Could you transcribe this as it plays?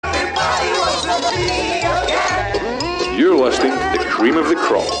listening to the cream of the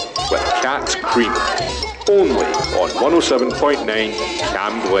crop with Cat's Cream, only on 107.9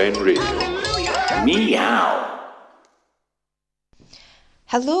 Cam Glen Radio. Meow.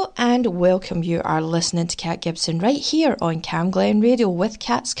 Hello and welcome. You are listening to Cat Gibson right here on Cam Glen Radio with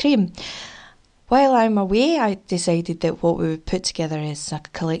Cat's Cream. While I'm away, I decided that what we would put together is a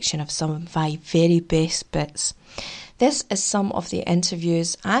collection of some of my very best bits. This is some of the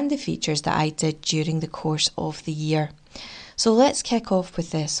interviews and the features that I did during the course of the year. So let's kick off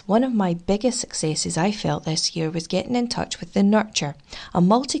with this. One of my biggest successes I felt this year was getting in touch with the Nurture, a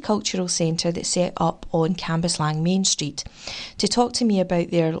multicultural centre that's set up on Cambuslang Main Street, to talk to me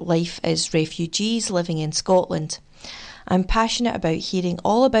about their life as refugees living in Scotland. I'm passionate about hearing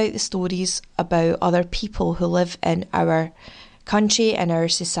all about the stories about other people who live in our country and our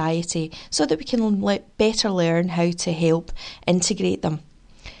society so that we can better learn how to help integrate them.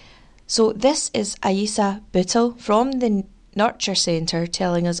 So this is Aisa Buttel from the Nurture Centre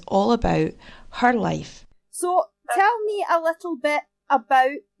telling us all about her life. So tell me a little bit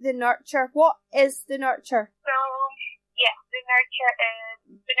about the Nurture. What is the Nurture? So, yes, the Nurture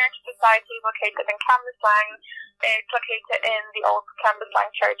Society is located in Cambuslang. It's located in the old Cambuslang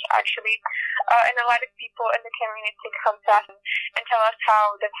Church, actually. And a lot of people in the community come to us and tell us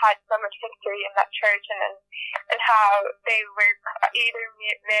how they've had so much history in that church and how they were either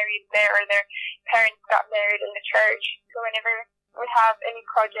married there or their parents got married in the church. So whenever we have any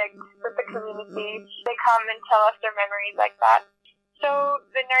project with the community, they come and tell us their memories like that. So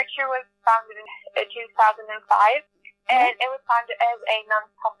the Nurture was founded in 2005, and it was founded as a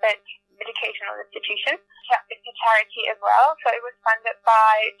non-profit educational institution. It's a charity as well, so it was funded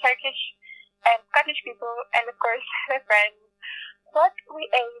by Turkish and Scottish people and of course their friends. What we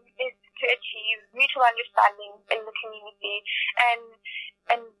aim is to achieve mutual understanding in the community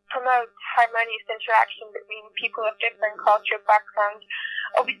and promote harmonious interaction between people of different cultural backgrounds.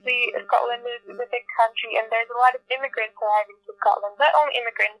 Obviously, Scotland is a big country and there's a lot of immigrants arriving to Scotland. Not only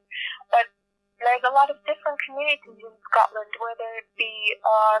immigrants, but there's a lot of different communities in Scotland, whether it be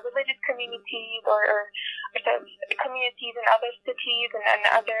religious communities or communities in other cities and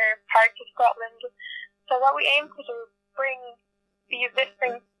other parts of Scotland. So what we aim to do is bring these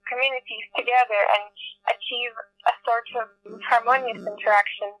different communities together and achieve a sort of harmonious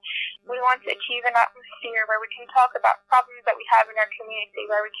interaction. We want to achieve an atmosphere where we can talk about problems that we have in our community,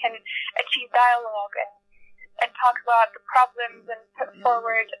 where we can achieve dialogue and talk about the problems and put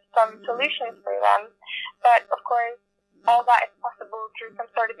forward some solutions for them. But of course, all that is possible through some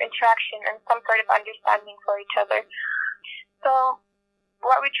sort of interaction and some sort of understanding for each other. So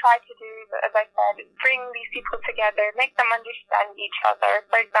what we try to do, as I said, is bring these people together, make them understand each other.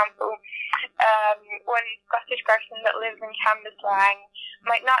 For example, one Scottish person that lives in Cambuslang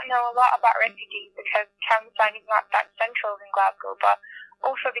might not know a lot about refugees because Cambuslang is not that central in Glasgow, but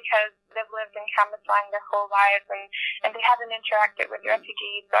also because they've lived in Cambuslang their whole lives and they haven't interacted with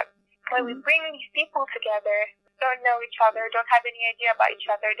refugees. But when we bring these people together, don't know each other, don't have any idea about each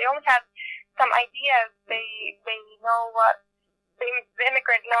other, they only have some ideas. They know what the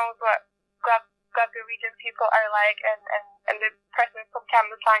immigrant knows what Glasgow region people are like, and the person from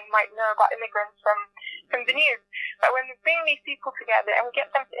Cambuslang might know about immigrants from the news. But when we bring these people together and we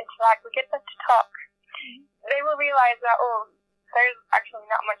get them to interact, we get them to talk, they will realize that, there's actually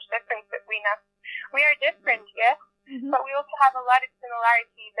not much difference between us. We are different, yes, but we also have a lot of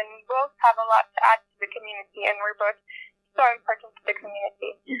similarities and we both have a lot to add to the community and we're both so important to the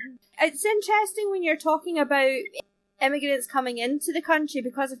community. It's interesting when you're talking about immigrants coming into the country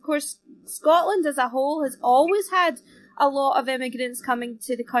because, of course, Scotland as a whole has always had a lot of immigrants coming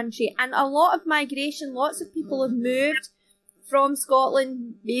to the country and a lot of migration. Lots of people have moved from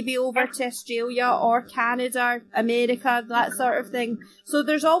Scotland, maybe over to Australia or Canada, America, that sort of thing. So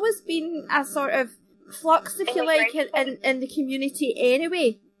there's always been a sort of flux, if you like, in the community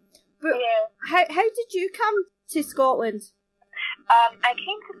anyway. But how did you come to Scotland? I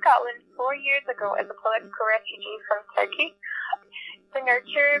came to Scotland 4 years ago as a political refugee from Turkey. The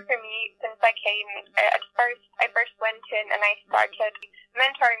Nurture for me, since I came, I first went in and I started a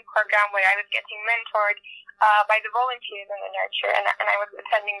mentoring program where I was getting mentored by the volunteers in the Nurture, and I was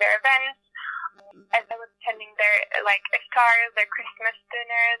attending their events, and I was attending their iftars, their Christmas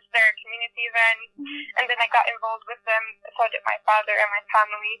dinners, their community events, and then I got involved with them. So did my father and my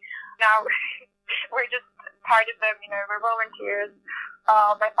family. Now we're just part of them, we're volunteers.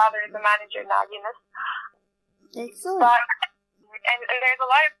 My father is a manager now, Excellent. But, and there's a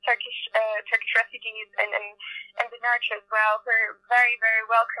lot of Turkish refugees and the Nurture as well, who are very, very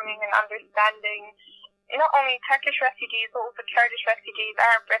welcoming and understanding. Not only Turkish refugees, but also Kurdish refugees,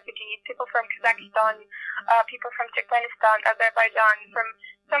 Arab refugees, people from Kazakhstan, people from Turkmenistan, Azerbaijan, from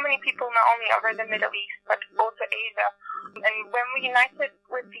so many people not only over the Middle East but also Asia. And when we united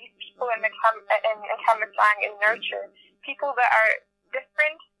with these people in Cambuslang in Nurture, people that are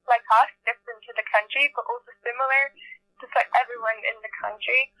different like us, different to the country, but also similar to everyone in the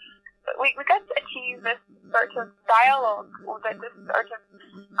country, we got to achieve this sort of dialogue, or this sort of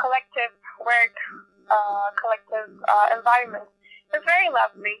collective work, collective environment. It was very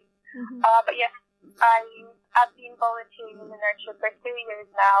lovely. Mm-hmm. But yes, I've been volunteering in the Nurture for 2 years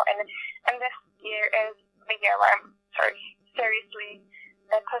now, and this year is the year where I'm sort of seriously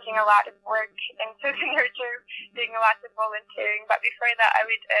putting a lot of work into the Nurture, doing a lot of volunteering. But before that, I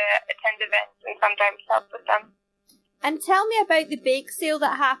would attend events and sometimes help with them. And tell me about the bake sale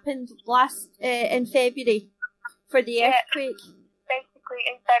that happened in February for the earthquake. Basically,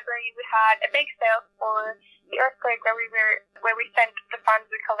 in February we had a bake sale for the earthquake where we sent the funds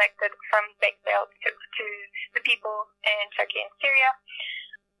we collected from the bake sale to the people in Turkey and Syria.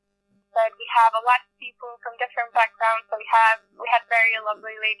 But we have a lot of people from different backgrounds. So we had very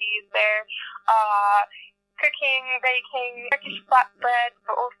lovely ladies there, cooking, baking, Turkish flatbread,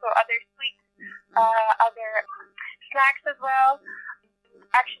 but also other sweets, other snacks as well.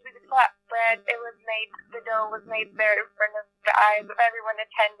 Actually, the flatbread, the dough was made there in front of the eyes of everyone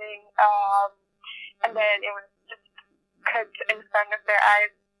attending, and then it was just cooked in front of their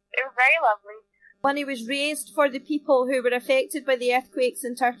eyes. It was very lovely. Money was raised for the people who were affected by the earthquakes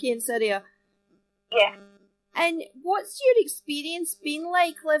in Turkey and Syria. Yes. And what's your experience been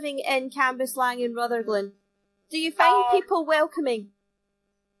like living in Cambuslang and Rutherglen? Do you find people welcoming?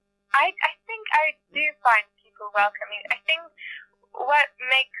 I think I do find people welcoming. I think what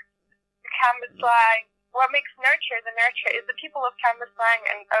makes Nurture the Nurture is the people of Cambuslang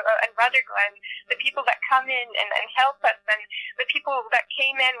and Rutherglen, the people that come in and help us, and the people that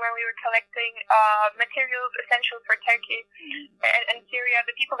came in when we were collecting materials essential for Turkey and Syria,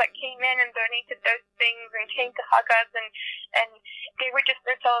 the people that came in and donated those things and came to hug us, and they were just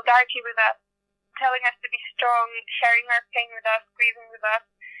in solidarity with us, telling us to be strong, sharing our pain with us, grieving with us.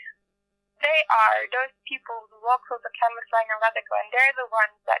 Those people, the locals of Cambuslang and Rutherglen, they're the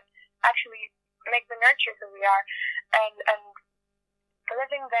ones that actually make the Nurture who we are. And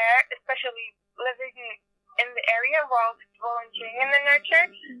living there, especially living in the area while volunteering in the Nurture,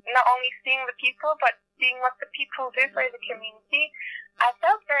 not only seeing the people, but seeing what the people do for the community, I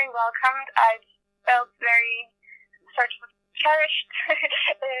felt very welcomed. I felt very sort of cherished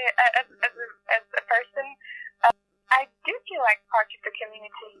as a person. I do feel like part of the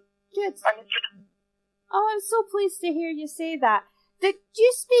community. Good. Oh, I'm so pleased to hear you say that. Did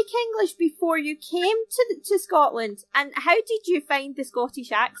you speak English before you came to Scotland? And how did you find the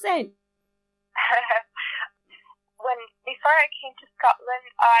Scottish accent? Before I came to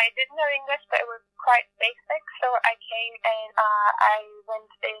Scotland, I didn't know English, but it was quite basic. So I came and I went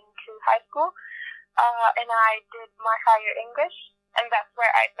into high school, and I did my higher English, and that's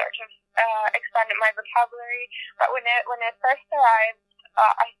where I sort of expanded my vocabulary. But when I first arrived,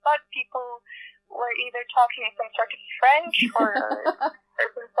 I thought people were either talking some sort of French or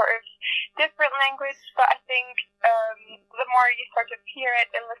some sort of different language, but I think the more you sort of hear it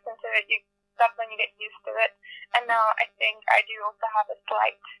and listen to it, that's when you get used to it. And now I think I do also have a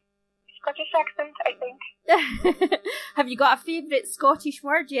slight Scottish accent, I think. Have you got a favourite Scottish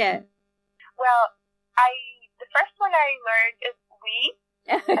word yet? Well, the first one I learned is we,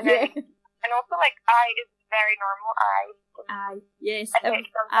 and also like I is very normal, I. Aye, yes.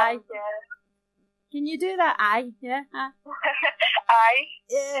 Aye. Yeah. Can you do that? Aye, yeah. Aye.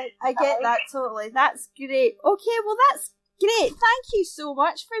 Yeah, I get that totally. That's great. Okay, well that's great. Thank you so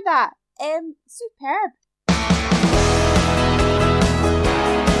much for that. Superb.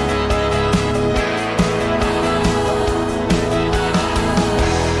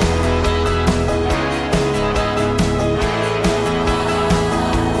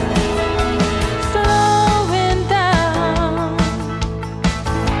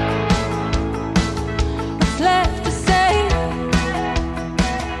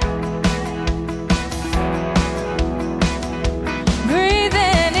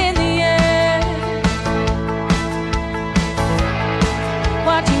 Breathing in the air.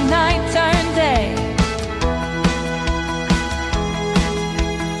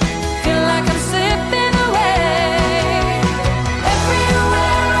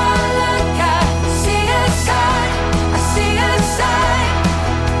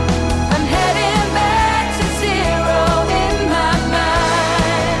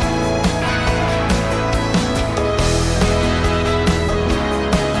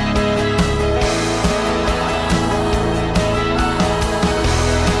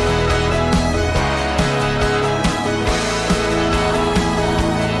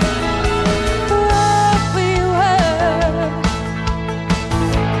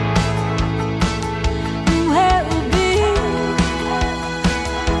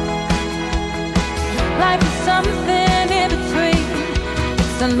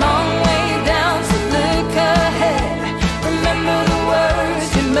 a long way down, so look ahead. Remember the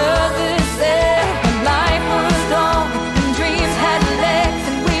words your mother said when life was long and dreams had legs,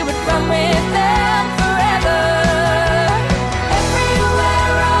 and we would run with them forever.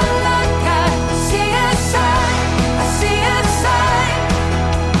 Everywhere I look, I see a sign, I see a sign.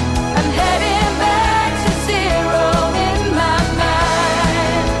 I'm heading back to zero in my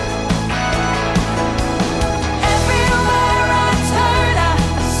mind. Everywhere I turn, I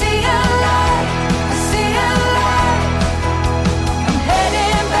see a light, I see a light. I'm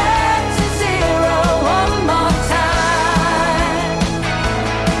heading back to zero one more time.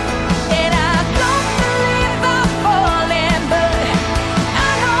 And I don't believe I'm falling, but I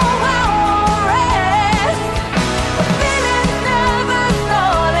know I won't rest. The feeling's never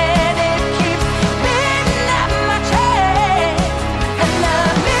stolen, it keeps beating at my chest. And the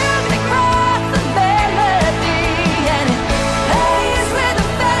music writes the melody, and it plays with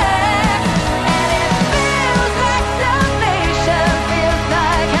effect. And it feels like salvation, feels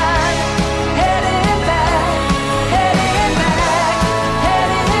like I'm heading back, heading back,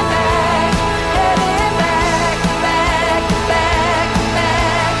 heading back, heading back, back, back,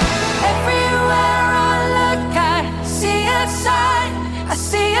 back. Everywhere I look, I see a sign, I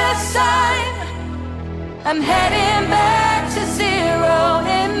see a sign. I'm heading back to zero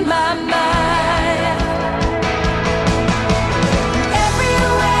in my mind.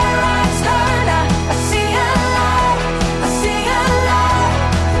 Everywhere I turn, I see a light, I see a light.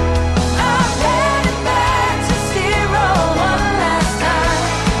 I'm headed back to zero one last time,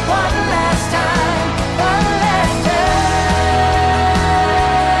 one last time, one last time, one last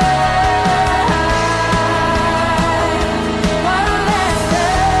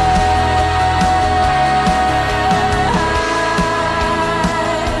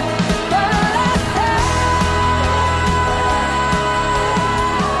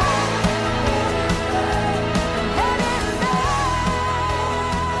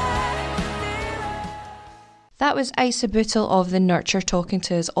That was Isa Bootle of The Nurture talking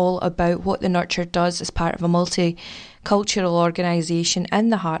to us all about what The Nurture does as part of a multicultural organisation in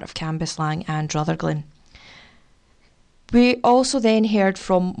the heart of Cambuslang and Rutherglen. We also then heard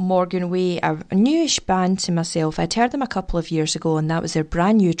from Morgan Way, a newish band to myself. I'd heard them a couple of years ago, and that was their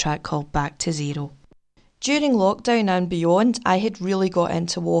brand new track called Back to Zero. During lockdown and beyond, I had really got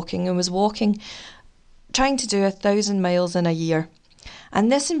into walking and was trying to do 1,000 miles in a year. And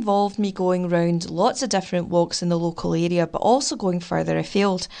this involved me going round lots of different walks in the local area, but also going further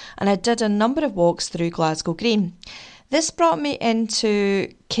afield. And I did a number of walks through Glasgow Green. This brought me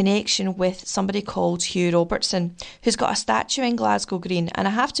into connection with somebody called Hugh Robertson, who's got a statue in Glasgow Green, and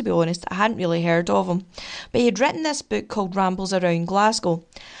I have to be honest, I hadn't really heard of him. But he had written this book called Rambles Around Glasgow,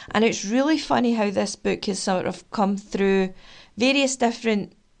 and it's really funny how this book has sort of come through various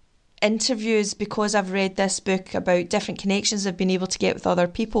different interviews because I've read this book about different connections I've been able to get with other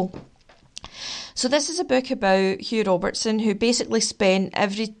people. So this is a book about Hugh Robertson, who basically spent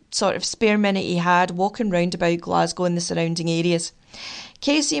every sort of spare minute he had walking round about Glasgow and the surrounding areas.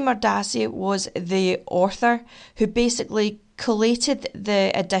 Casey Murdassie was the author who basically collated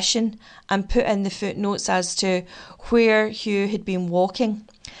the edition and put in the footnotes as to where Hugh had been walking.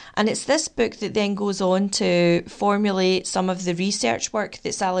 And it's this book that then goes on to formulate some of the research work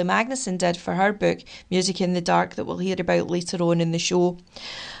that Sally Magnuson did for her book, Music in the Dark, that we'll hear about later on in the show.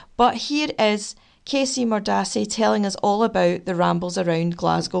 But here is Casey Murdassie telling us all about the rambles around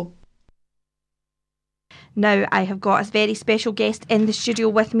Glasgow. Now, I have got a very special guest in the studio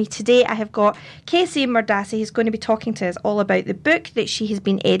with me today. I have got Casey Murdassie, who's going to be talking to us all about the book that she has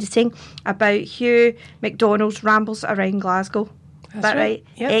been editing about Hugh MacDonald's Rambles Around Glasgow. Is that right?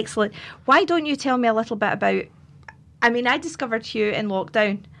 Yep. Excellent. Why don't you tell me a little bit about... I mean, I discovered Hugh in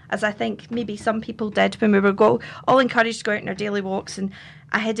lockdown, as I think maybe some people did when we were all encouraged to go out on our daily walks, and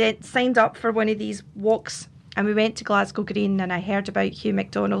I had signed up for one of these walks and we went to Glasgow Green and I heard about Hugh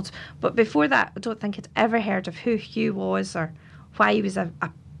MacDonald. But before that, I don't think I'd ever heard of who Hugh was or why he was a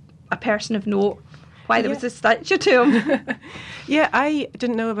person of note, why there was a statue to him. Yeah, I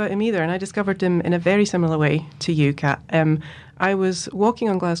didn't know about him either, and I discovered him in a very similar way to you, Kat. I was walking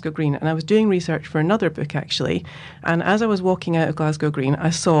on Glasgow Green and I was doing research for another book actually, and as I was walking out of Glasgow Green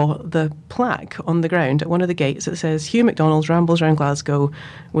I saw the plaque on the ground at one of the gates that says Hugh MacDonald's Rambles Around Glasgow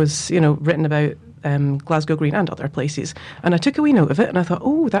was, written about Glasgow Green and other places, and I took a wee note of it and I thought,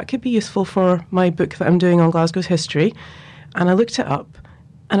 oh, that could be useful for my book that I'm doing on Glasgow's history. And I looked it up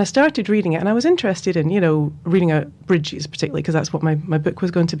and I started reading it, and I was interested in, reading out bridges particularly because that's what my book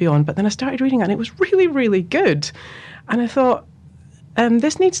was going to be on. But then I started reading it and it was really, really good. And I thought,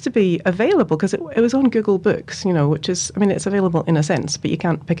 this needs to be available, because it was on Google Books, which is, I mean, it's available in a sense, but you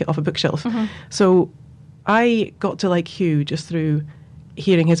can't pick it off a bookshelf. So I got to like Hugh just through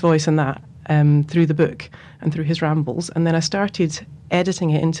hearing his voice and that, through the book and through his rambles. And then I started editing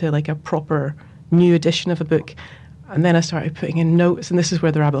it into like a proper new edition of a book. And then I started putting in notes, and this is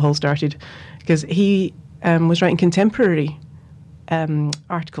where the rabbit hole started, because he was writing contemporary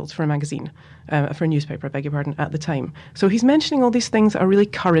articles for a magazine, for a newspaper, I beg your pardon, at the time. So he's mentioning all these things that are really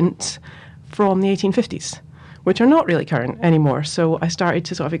current from the 1850s, which are not really current anymore. So I started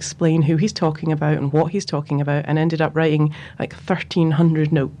to sort of explain who he's talking about and what he's talking about, and ended up writing like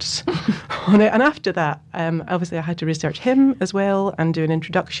 1,300 notes on it. And after that, obviously I had to research him as well and do an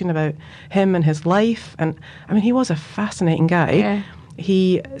introduction about him and his life. And I mean, he was a fascinating guy. Yeah.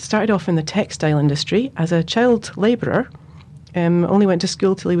 He started off in the textile industry as a child labourer, only went to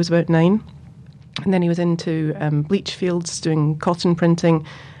school till he was about 9. And then he was into bleach fields doing cotton printing.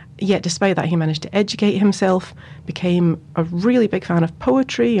 Yet despite that, he managed to educate himself, became a really big fan of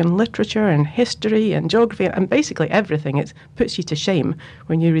poetry and literature and history and geography and basically everything. It puts you to shame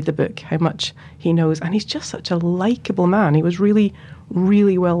when you read the book how much he knows. And he's just such a likeable man. He was really,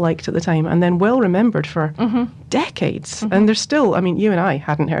 really well liked at the time, and then well remembered for decades. And there's still, I mean, you and I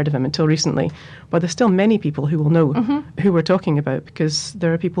hadn't heard of him until recently, but there's still many people who will know who we're talking about, because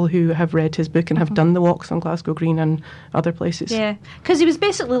there are people who have read his book and have done the walks on Glasgow Green and other places. Yeah, because he was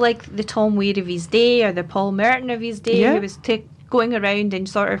basically like the Tom Wade of his day, or the Paul Merton of his day. Yeah. He was going around and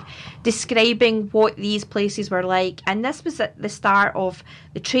sort of describing what these places were like. And this was at the start of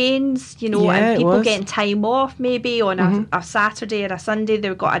the trains, Yeah, and it people was. getting time off maybe on a Saturday or a Sunday.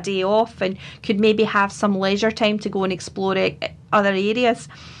 They got a day off and could maybe have some leisure time to go and explore other areas.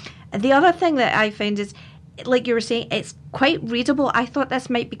 And the other thing that I found is, like you were saying, it's quite readable. I thought this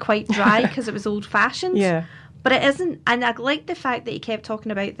might be quite dry because it was old-fashioned. Yeah. But it isn't, and I like the fact that he kept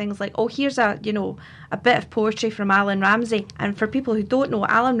talking about things like, oh, here's a bit of poetry from Alan Ramsay. And for people who don't know,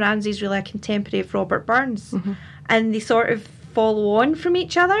 Alan Ramsay's really a contemporary of Robert Burns. And they sort of follow on from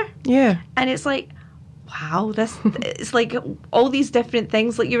each other. Yeah. And it's like, wow, it's like all these different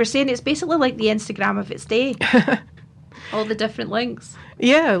things. Like you were saying, it's basically like the Instagram of its day. All the different links.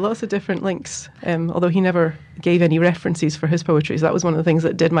 Yeah, lots of different links. Although he never gave any references for his poetry. So that was one of the things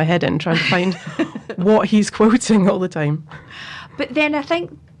that did my head in, trying to find what he's quoting all the time. But then I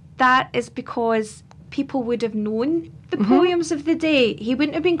think that is because people would have known the poems of the day. He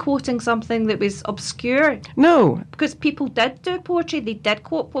wouldn't have been quoting something that was obscure. No. Because people did do poetry. They did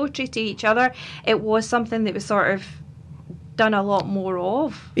quote poetry to each other. It was something that was sort of done a lot more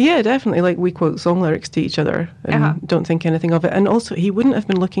of. Yeah, definitely. Like, we quote song lyrics to each other and don't think anything of it. And also, he wouldn't have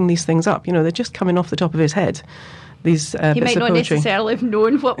been looking these things up. They're just coming off the top of his head. These He bits might of not poetry. necessarily have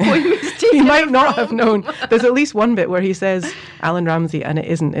known what poem he was taking. He might not from. have known. There's at least one bit where he says Alan Ramsay and it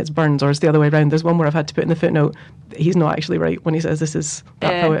isn't, it's Burns, or it's the other way around. There's one where I've had to put in the footnote that he's not actually right when he says this is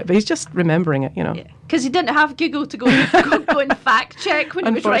that poet, but he's just remembering it, Because he didn't have Google to go and fact check when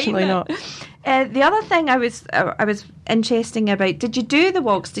he was writing it. Unfortunately not. The other thing I was interesting about, did you do the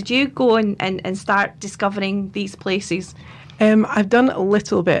walks? Did you go and start discovering these places? I've done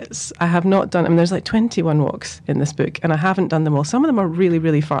little bits. I have not done, there's like 21 walks in this book, and I haven't done them all. Some of them are really,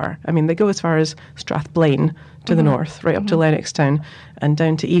 really far. They go as far as Strathblane to the north, right up to Lennoxtown, and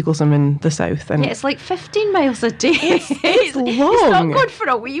down to Eaglesham in the south. And Yeah, it's like 15 miles a day. It's long. It's not going for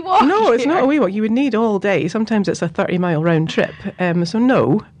a wee walk. No, it's here. not a wee walk. You would need all day. Sometimes it's a 30-mile round trip. So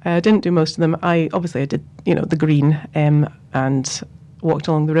no, I didn't do most of them. I did, the green and walked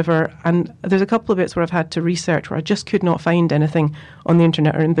along the river. And there's a couple of bits where I've had to research where I just could not find anything on the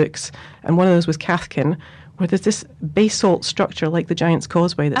internet or in books. And one of those was Cathkin, where there's this basalt structure like the Giant's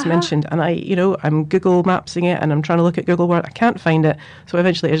Causeway that's mentioned. And I'm Google Mapsing it and I'm trying to look at Google Word. I can't find it. So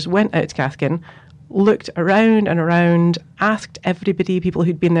eventually I just went out to Cathkin, looked around and around, asked everybody, people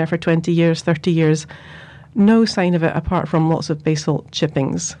who'd been there for 20 years, 30 years. No sign of it apart from lots of basalt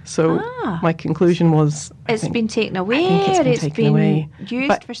chippings. So my conclusion was... It's been taken away, or it's been away. used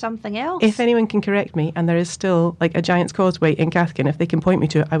But for something else. if anyone can correct me, and there is still like a Giant's Causeway in Cathkin, if they can point me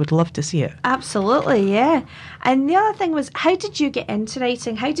to it, I would love to see it. Absolutely, yeah. And the other thing was, how did you get into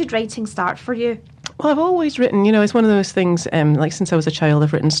writing? How did writing start for you? Well, I've always written, it's one of those things, like since I was a child,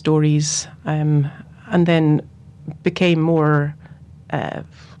 I've written stories, and then became more...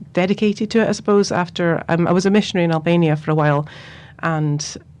 dedicated to it, I suppose, after I was a missionary in Albania for a while,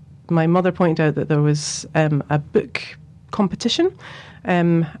 and my mother pointed out that there was a book competition,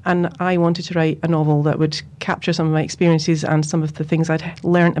 and I wanted to write a novel that would capture some of my experiences and some of the things I'd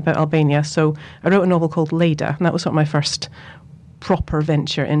learnt about Albania. So I wrote a novel called Leda, and that was sort of my first proper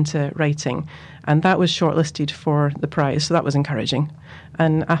venture into writing. And that was shortlisted for the prize, so that was encouraging.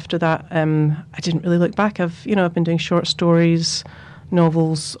 And after that, I didn't really look back. I've been doing short stories,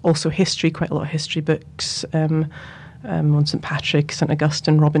 novels, also history, quite a lot of history books, on St. Patrick, St.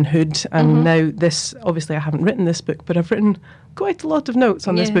 Augustine, Robin Hood, and now this, obviously I haven't written this book, but I've written quite a lot of notes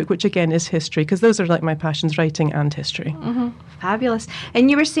on this book, which again is history, because those are like my passions, writing and history. Fabulous. And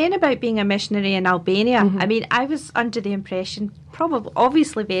you were saying about being a missionary in Albania. I mean, I was under the impression, probably,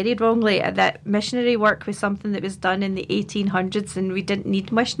 obviously very wrongly, that missionary work was something that was done in the 1800s and we didn't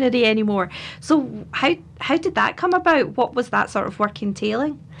need missionary anymore. So how did that come about? What was that sort of work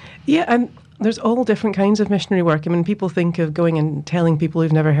entailing? Yeah, and there's all different kinds of missionary work. I mean, people think of going and telling people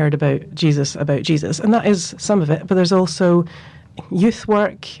who've never heard about Jesus, and that is some of it. But there's also youth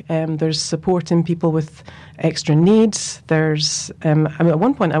work. There's supporting people with extra needs. There's, at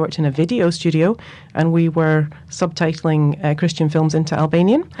one point I worked in a video studio, and we were subtitling Christian films into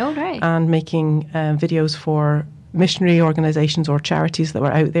Albanian. Oh, right. And making videos for missionary organisations or charities that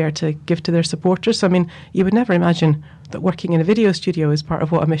were out there to give to their supporters. So, I mean, you would never imagine that working in a video studio is part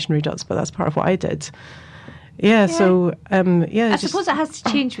of what a missionary does, but that's part of what I did. So, I suppose it has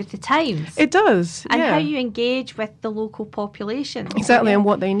to change with the times. It does, and how you engage with the local population. Exactly, and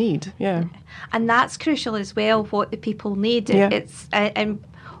what they need, And that's crucial as well, what the people need. It's and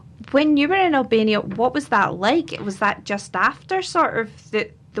when you were in Albania, what was that like? Was that just after sort of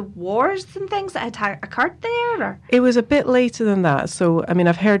the wars and things that had occurred there? Or? It was a bit later than that. So, I mean,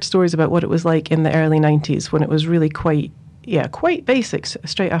 I've heard stories about what it was like in the early 90s when it was really quite basics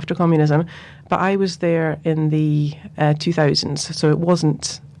straight after communism. But I was there in the 2000s, so it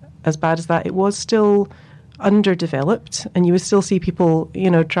wasn't as bad as that. It was still underdeveloped, and you would still see people,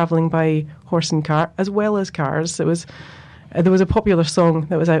 travelling by horse and cart as well as cars. There was a popular song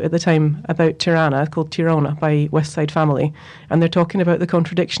that was out at the time about Tirana called Tirana by West Side Family, and they're talking about the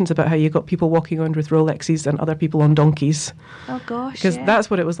contradictions about how you got people walking around with Rolexes and other people on donkeys. Oh gosh, because that's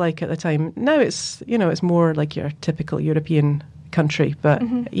what it was like at the time. Now it's it's more like your typical European country, but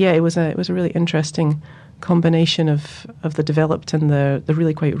it was a really interesting combination of the developed and the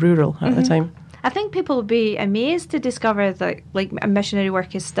really quite rural at the time. I think people will be amazed to discover that like missionary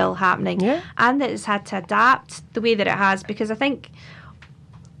work is still happening and that it's had to adapt the way that it has, because I think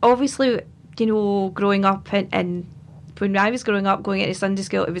obviously, growing up and when I was growing up going into Sunday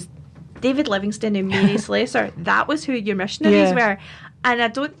school, it was David Livingstone and Mary Slessor. That was who your missionaries were. And I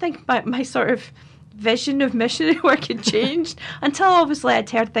don't think my sort of vision of missionary work had changed until obviously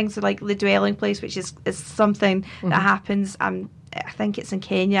I'd heard things like the Dwelling Place, which is something that happens, I think it's in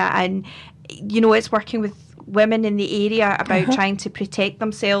Kenya, and it's working with women in the area about trying to protect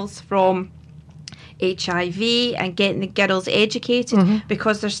themselves from HIV and getting the girls educated,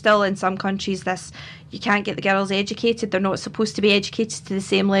 because there's still in some countries you can't get the girls educated. They're not supposed to be educated to the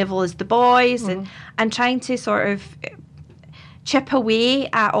same level as the boys, and trying to sort of chip away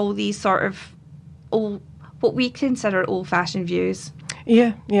at all these sort of what we consider old-fashioned views.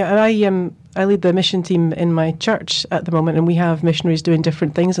 And I lead the mission team in my church at the moment, and we have missionaries doing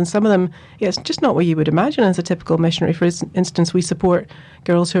different things, and some of them, it's just not what you would imagine as a typical missionary. For instance, we support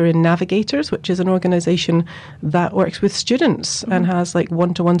girls who are in Navigators, which is an organisation that works with students and has like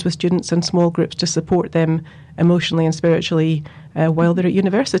one-to-ones with students and small groups to support them emotionally and spiritually while they're at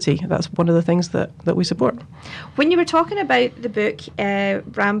university. That's one of the things that we support. When you were talking about the book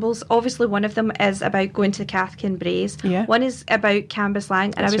Rambles, obviously one of them is about going to Cathkin Braes. One is about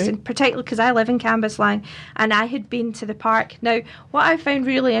Cambuslang, and I was in particular, because I live in Cambuslang, and I had been to the park. Now, what I found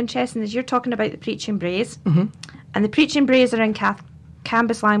really interesting is you're talking about the Preaching Braes, and the Preaching Braes are in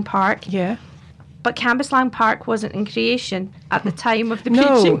Cambuslang Park. But Cambuslang Park wasn't in creation at the time of the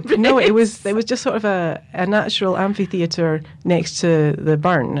Preaching Braes. No, it was just sort of a natural amphitheatre next to the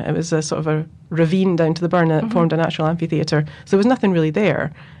burn. It was a sort of a ravine down to the burn that formed a natural amphitheatre. So there was nothing really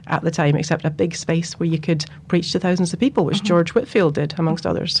there at the time except a big space where you could preach to thousands of people, which George Whitfield did, amongst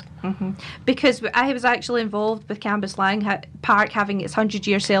others. Because I was actually involved with Cambuslang Park having its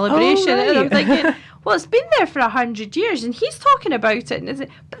 100-year celebration. Oh, right. And I'm thinking, well, it's been there for 100 years and he's talking about it.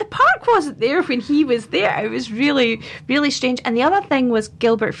 But the park wasn't there when he was there. It was really, really strange. And the other thing was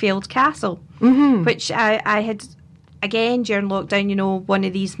Gilbert Field Castle, which I had... Again, during lockdown, one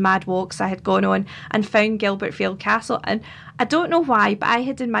of these mad walks I had gone on and found Gilbert Field Castle. And I don't know why, but I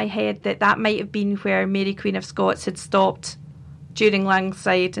had in my head that might have been where Mary Queen of Scots had stopped during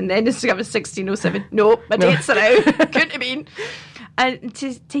Langside, and then it was 1607. Nope, my dates are out. Couldn't have been. And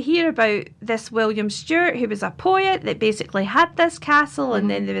to hear about this William Stewart, who was a poet that basically had this castle, and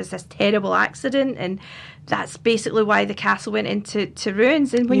then there was this terrible accident, and that's basically why the castle went into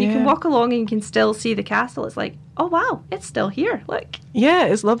ruins. And when you can walk along and you can still see the castle, it's like, oh wow, it's still here. Look. Yeah,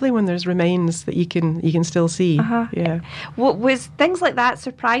 it's lovely when there's remains that you can still see. Yeah. What was things like that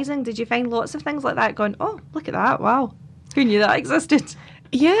surprising? Did you find lots of things like that going, oh, look at that, wow, who knew that existed?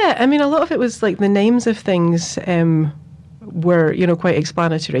 Yeah, I mean, a lot of it was like the names of things were, quite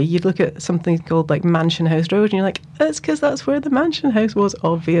explanatory. You'd look at something called like Mansion House Road and you're like, that's because that's where the mansion house was,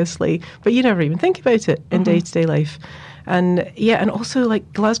 obviously. But you never even think about it in day-to-day life. And yeah, and also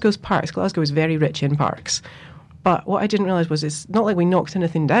like Glasgow's parks. Glasgow is very rich in parks. But what I didn't realise was it's not like we knocked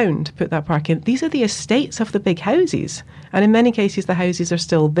anything down to put that park in. These are the estates of the big houses. And in many cases, the houses are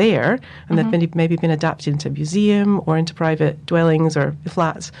still there and they've maybe been adapted into a museum or into private dwellings or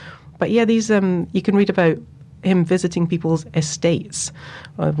flats. But yeah, these you can read about him visiting people's estates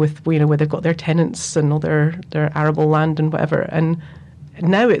with, where they've got their tenants and all their arable land and whatever. And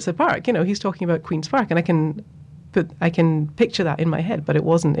now it's a park. He's talking about Queen's Park, and I can picture that in my head, but it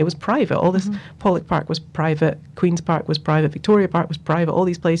wasn't. It was private. All this Pollock Park was private, Queen's Park was private, Victoria Park was private. All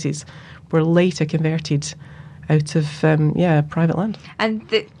these places were later converted out of private land. And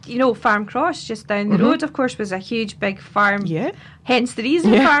Farm Cross just down the road, of course, was a huge big farm. Yeah. Hence the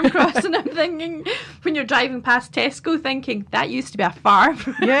reason Farm Cross. And I'm thinking, when you're driving past Tesco, thinking that used to be a farm.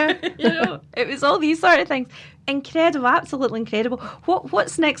 Yeah. It was all these sort of things. Incredible, absolutely incredible.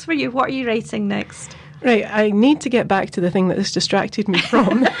 What's next for you? What are you writing next? Right, I need to get back to the thing that this distracted me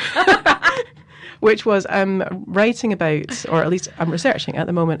from, which was I'm writing about, or at least I'm researching at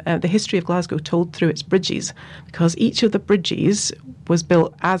the moment, the history of Glasgow told through its bridges, because each of the bridges was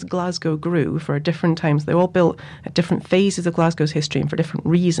built as Glasgow grew for different times. They were all built at different phases of Glasgow's history and for different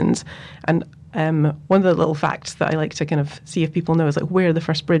reasons. And one of the little facts that I like to kind of see if people know is like where the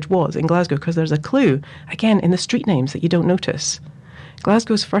first bridge was in Glasgow, because there's a clue, again, in the street names that you don't notice.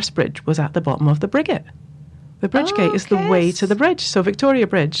 Glasgow's first bridge was at the bottom of the Brigate. The bridge gate is the way to the bridge. So Victoria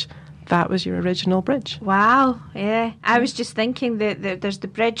Bridge, that was your original bridge. Wow, yeah. I was just thinking that there's the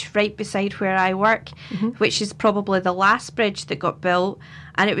bridge right beside where I work, which is probably the last bridge that got built.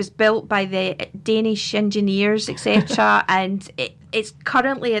 And it was built by the Danish engineers, etc. And it's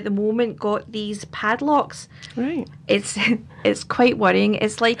currently at the moment got these padlocks. Right. It's quite worrying.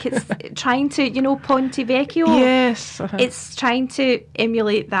 It's like it's trying to, Ponte Vecchio. Yes. It's trying to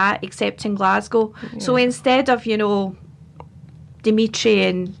emulate that, except in Glasgow. Yeah. So instead of, Dimitri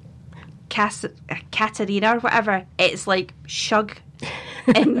and Katerina or whatever, it's like Shug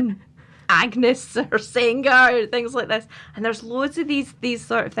and Agnes or Senga or things like this. And there's loads of these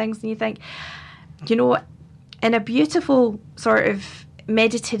sort of things, and you think, in a beautiful sort of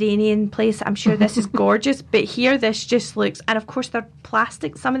Mediterranean place, I'm sure this is gorgeous, but here this just looks, and of course they're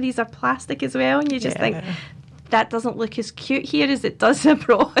plastic. Some of these are plastic as well, and you just think, that doesn't look as cute here as it does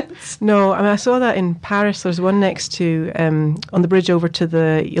abroad. No, I mean, I saw that in Paris. There's one next to, on the bridge over to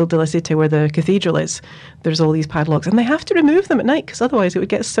the Ile de la Cité where the cathedral is. There's all these padlocks, and they have to remove them at night because otherwise it would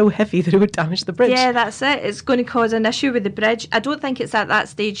get so heavy that it would damage the bridge. Yeah, that's it. It's going to cause an issue with the bridge. I don't think it's at that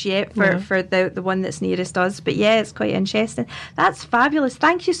stage yet for the one that's nearest us, but yeah, it's quite interesting. That's fabulous.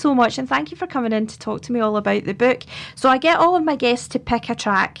 Thank you so much, and thank you for coming in to talk to me all about the book. So I get all of my guests to pick a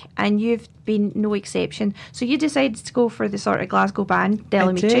track, and you've been no exception. So you decided to go for the sort of Glasgow band,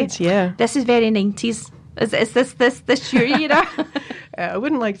 Delamitri. I did, yeah. This is very 90s. Is this your era? I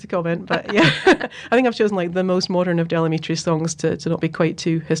wouldn't like to comment, but yeah. I think I've chosen like the most modern of Delamitri's songs to not be quite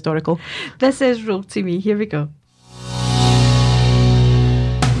too historical. This is Roll to Me. Here we go.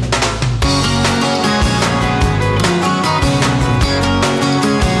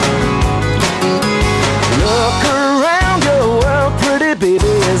 Look around your world, pretty baby.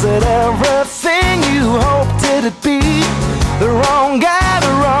 Is it everything you hoped it'd be? The wrong guy,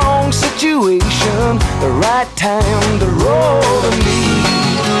 the wrong situation, the right time to roll to me.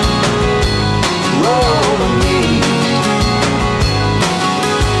 Roll to me.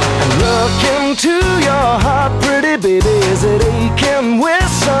 And look into your heart, pretty baby. Is it aching with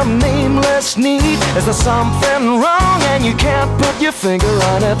some nameless need? Is there something wrong and you can't put your finger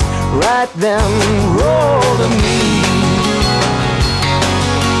on it? Right then, roll to me.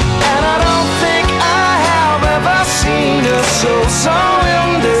 And I don't think I have ever seen a soul so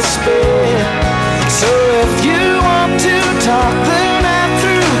in despair. So if you want to talk the night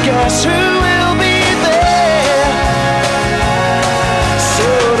through, guess who will be there? So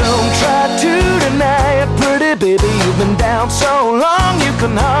don't try to deny it, pretty baby. You've been down so long you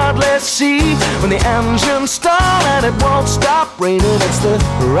can hardly see. When the engines stall and it won't stop raining, it's the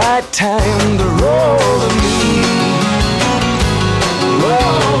right time to roll to me.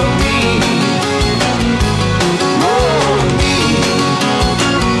 Roll to me. Roll to me.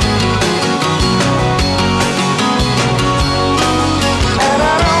 And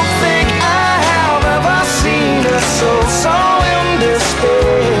I don't think I have ever seen a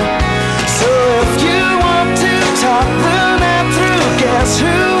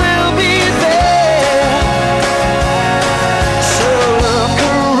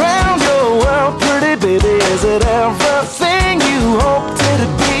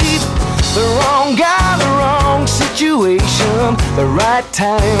right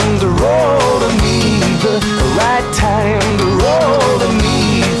time to roll to me, the right time to roll to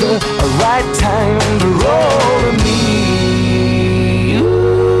me, the right time to roll to me.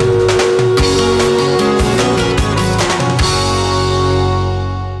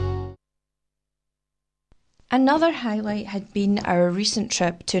 Another highlight had been our recent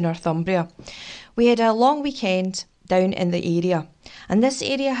trip to Northumbria. We had a long weekend down in the area, and this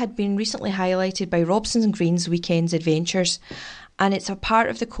area had been recently highlighted by Robson Green's Weekends Adventures, and it's a part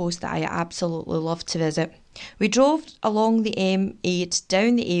of the coast that I absolutely love to visit. We drove along the M8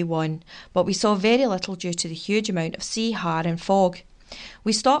 down the A1, but we saw very little due to the huge amount of sea, har and fog.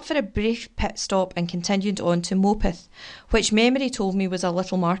 We stopped for a brief pit stop and continued on to Mopeth, which memory told me was a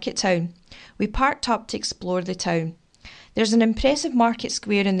little market town. We parked up to explore the town. There's an impressive market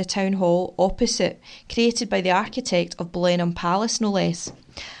square in the town hall opposite, created by the architect of Blenheim Palace no less,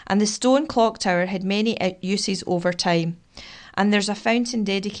 and the stone clock tower had many uses over time. And there's a fountain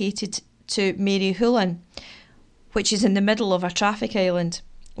dedicated to Mary Houlihan, which is in the middle of a traffic island.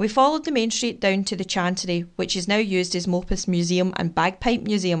 We followed the main street down to the Chantry, which is now used as Mopeth's Museum and Bagpipe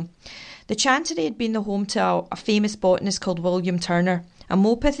Museum. The Chantry had been the home to a famous botanist called William Turner, and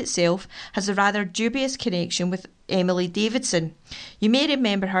Mopeth itself has a rather dubious connection with Emily Davidson. You may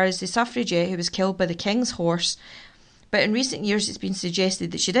remember her as the suffragette who was killed by the King's horse, but in recent years it's been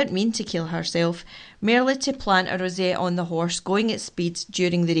suggested that she didn't mean to kill herself, merely to plant a rosette on the horse going at speed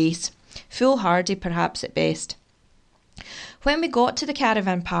during the race. Foolhardy perhaps at best. When we got to the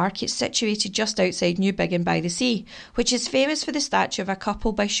caravan park, it's situated just outside New Biggin by the Sea, which is famous for the statue of a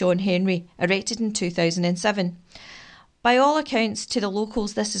couple by Sean Henry, erected in 2007. By all accounts, to the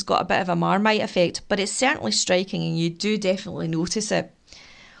locals this has got a bit of a Marmite effect, but it's certainly striking and you do definitely notice it.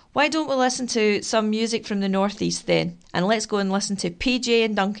 Why don't we listen to some music from the northeast then? And let's go and listen to PJ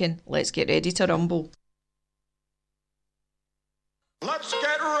and Duncan. Let's get ready to rumble. Let's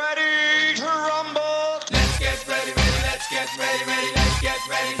get ready to rumble. Let's get ready, let's get ready, let's get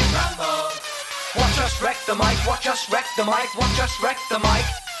ready to rumble. Watch us wreck the mic, watch us wreck the mic, watch us wreck the mic.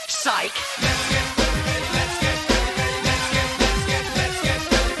 Psych. Let's get ready, let's get ready, let's get ready,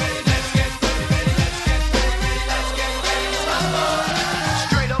 let's get ready, let's get ready to rumble.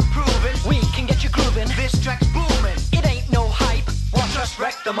 Straight up proving, we can get you grooving. This track's booming, it ain't no hype. Watch us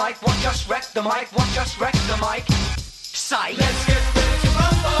wreck the mic, watch us wreck the mic, watch us wreck the mic. Psych. Let's get ready to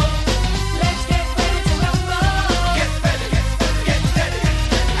rumble. Let's get ready to rumble. Get ready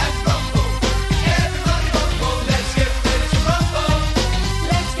and rumble. Everybody rumble. Let's get ready to rumble.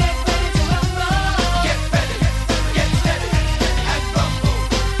 Let's get ready to rumble. Get ready and rumble.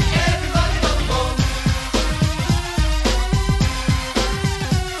 Everybody rumble.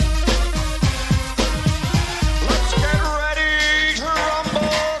 Let's get ready to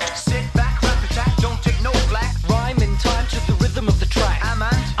rumble. Sit back, rap attack, don't take no flack. Rhyme in time to the rhythm of the track. I'm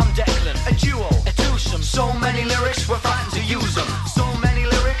Declan, a duo, a twosome. So many lyrics, we're frightened to use them. So many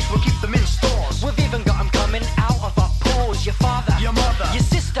lyrics, we'll keep them in stores. We've even got them coming out of our pores. Your father, Your mother, your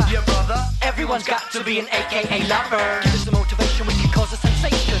sister, your brother. everyone's got to be an AKA lover. Give us the motivation, we can cause a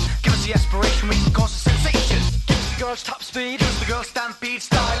sensation. Give us the aspiration, we can cause a sensation. Give us the girls top speed. Give us the girl stampede,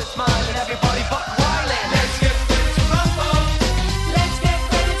 style and smile, and everybody buck wildin'. Let's get ready to rumble. Let's get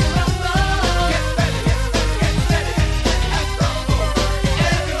ready to rumble. Get ready and rumble.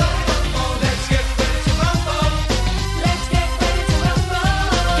 Everybody rumble. Let's get ready to rumble. Let's get ready to rumble.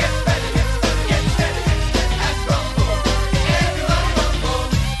 Get ready and rumble. Everybody rumble.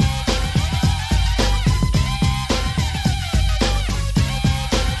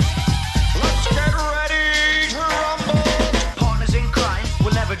 Let's get ready to rumble. Partners in crime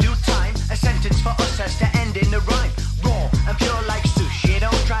will never do time. A sentence for us has to end in a rhyme. Raw and pure like sushi.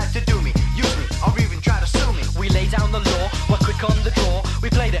 Don't try to do me, use me, or even try to sue me. We lay down the law, we're quick on the draw. We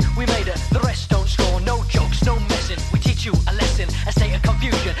played it, we made it, the rest don't score. No jokes, no messing. We teach you a lesson, a state of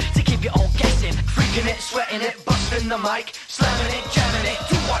confusion to keep you all guessing. Freaking it, sweating it, busting the mic, slamming it, jamming it,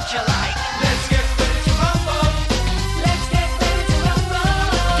 do what you like. Let's get ready to rumble. Let's get ready to rumble.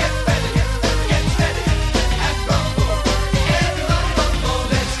 Get ready and rumble. Everybody rumble.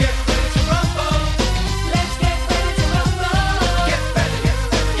 Let's get ready to rumble. Let's get ready to rumble. Get ready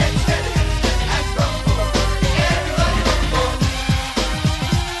and rumble. Everybody rumble.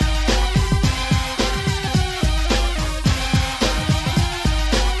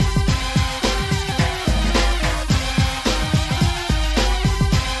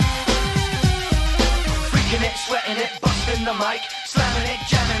 Freaking it, sweating it, busting the mic, slamming it,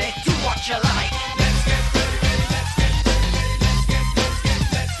 jamming it, do what you like. Let's get ready, let's get ready,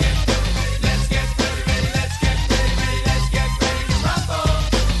 let's get ready, let's get ready, let's get ready to rumble.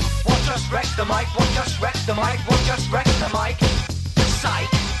 Watch us wreck the mic, watch us wreck the mic, watch us wreck the mic. Psych.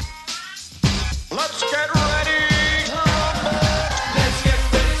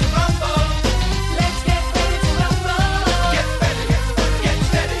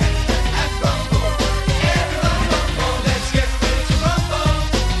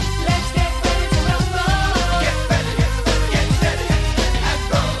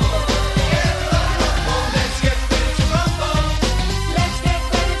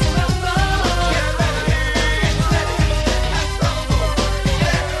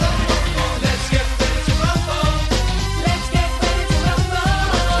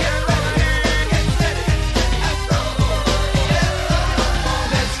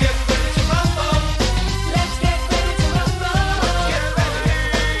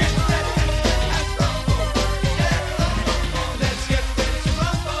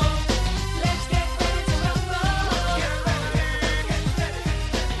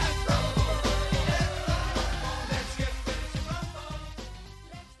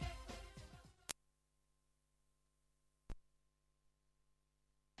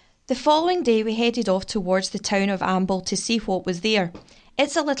 The following day we headed off towards the town of Amble to see what was there.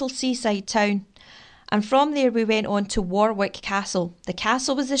 It's a little seaside town. And from there we went on to Warwick Castle. The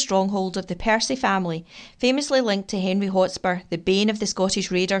castle was the stronghold of the Percy family, famously linked to Henry Hotspur, the bane of the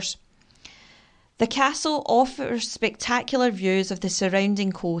Scottish raiders. The castle offers spectacular views of the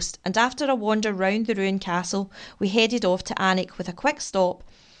surrounding coast, and after a wander round the ruined castle, we headed off to Alnwick with a quick stop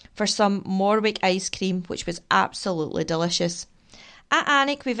for some Morwick ice cream, which was absolutely delicious. At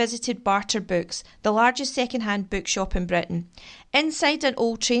Alnwick we visited Barter Books, the largest second-hand bookshop in Britain. Inside an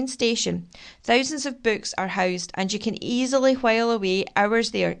old train station, thousands of books are housed and you can easily while away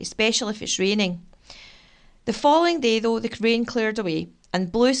hours there, especially if it's raining. The following day though, the rain cleared away and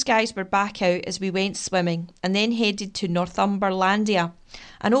blue skies were back out as we went swimming and then headed to Northumberlandia.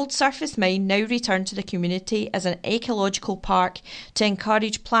 An old surface mine now returned to the community as an ecological park to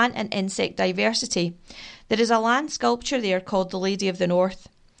encourage plant and insect diversity. There is a land sculpture there called the Lady of the North.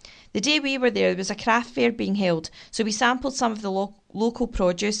 The day we were there was a craft fair being held, so we sampled some of the local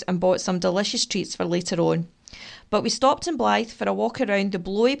produce and bought some delicious treats for later on. But we stopped in Blyth for a walk around the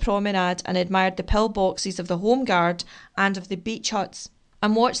Blowy Promenade and admired the pillboxes of the Home Guard and of the beach huts,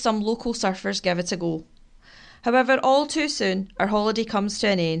 and watched some local surfers give it a go. However, all too soon, our holiday comes to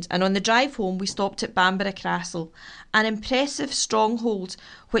an end, and on the drive home we stopped at Bamborough Castle, an impressive stronghold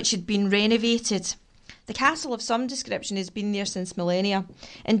which had been renovated. The castle of some description has been there since millennia.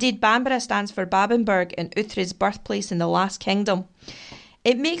 Indeed, Bamborough stands for Babenberg and Uthred's birthplace in the last kingdom.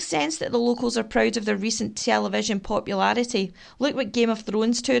 It makes sense that the locals are proud of their recent television popularity. Look what Game of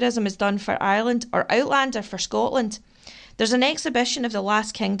Thrones tourism has done for Ireland, or Outlander for Scotland. There's an exhibition of the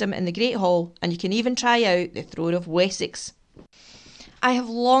Last Kingdom in the Great Hall, and you can even try out the Throne of Wessex. I have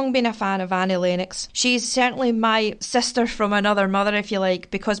long been a fan of Annie Lennox. She's certainly my sister from another mother, if you like,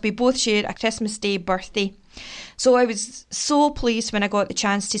 because we both share a Christmas Day birthday. So I was so pleased when I got the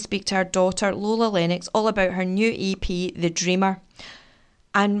chance to speak to her daughter, Lola Lennox, all about her new EP, The Dreamer.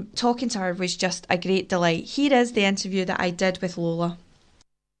 And talking to her was just a great delight. Here is the interview that I did with Lola.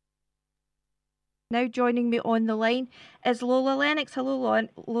 Now joining me on the line is Lola Lennox. Hello,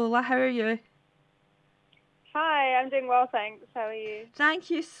 Lola, how are you? Hi, I'm doing well, thanks. How are you? Thank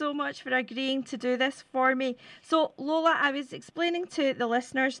you so much for agreeing to do this for me. So, Lola, I was explaining to the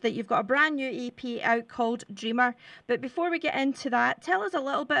listeners that you've got a brand new EP out called Dreamer. But before we get into that, tell us a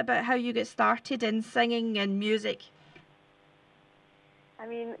little bit about how you get started in singing and music. I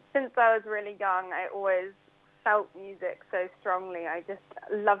mean, since I was really young, I always felt music so strongly. I just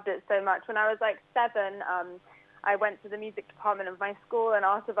loved it so much. When I was like 7, I went to the music department of my school and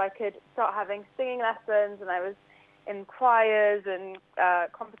asked if I could start having singing lessons, and I was in choirs and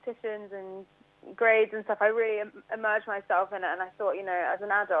competitions and grades and stuff. I really immersed myself in it, and I thought, you know, as an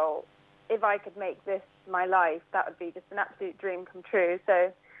adult, if I could make this my life, that would be just an absolute dream come true.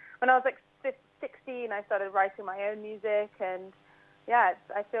 So when I was like 16, I started writing my own music, and yeah,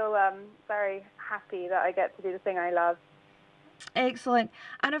 I feel very happy that I get to do the thing I love. Excellent.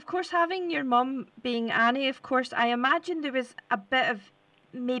 And of course, having your mum being Annie, of course, I imagine there was a bit of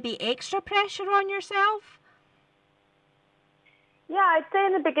maybe extra pressure on yourself. Yeah, I'd say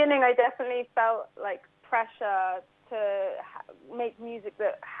in the beginning I definitely felt like pressure to make music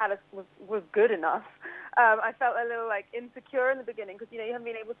that was good enough. I felt a little like insecure in the beginning because, you know, you haven't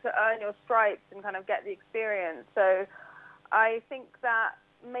been able to earn your stripes and kind of get the experience. So I think that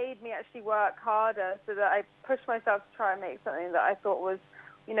made me actually work harder, so that I pushed myself to try and make something that I thought was,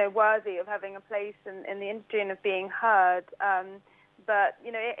 you know, worthy of having a place in the industry and of being heard. But,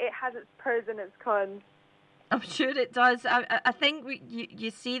 you know, it has its pros and its cons. I'm sure it does. I think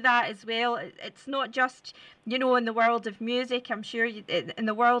you see that as well. It's not just, you know, in the world of music. I'm sure in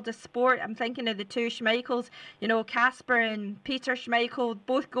the world of sport, I'm thinking of the two Schmeichels, you know, Casper and Peter Schmeichel,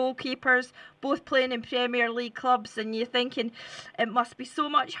 both goalkeepers, both playing in Premier League clubs, and you're thinking it must be so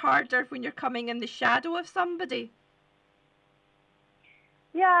much harder when you're coming in the shadow of somebody.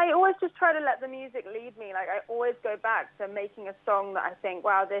 Yeah, I always just try to let the music lead me. Like, I always go back to making a song that I think,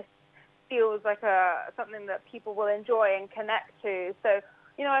 wow, this feels like something that people will enjoy and connect to. So,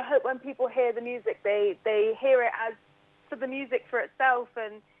 you know, I hope when people hear the music, they hear it as for the music for itself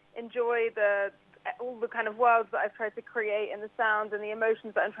and enjoy all the kind of worlds that I've tried to create and the sounds and the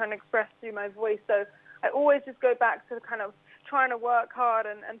emotions that I'm trying to express through my voice. So I always just go back to kind of trying to work hard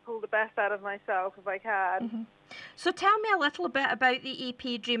and pull the best out of myself if I can. Mm-hmm. So tell me a little bit about the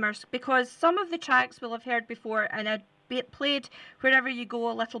EP Dreamers, because some of the tracks we'll have heard before, and I'd played Wherever You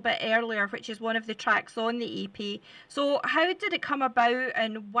Go a little bit earlier, which is one of the tracks on the EP. So how did it come about,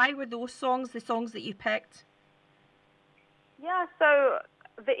 and why were those songs the songs that you picked? Yeah, so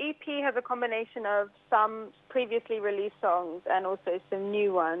the EP has a combination of some previously released songs and also some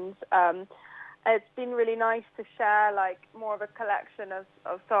new ones. It's been really nice to share like more of a collection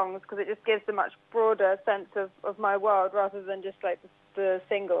of songs because it just gives a much broader sense of my world rather than just like the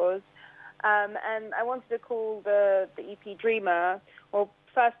singles. And I wanted to call the EP Dreamer. Well,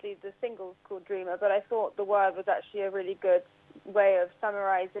 firstly, the single's called Dreamer, but I thought the word was actually a really good way of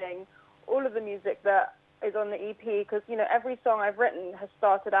summarizing all of the music that is on the EP because, you know, every song I've written has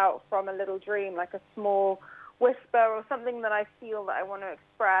started out from a little dream, like a small whisper or something that I feel that I want to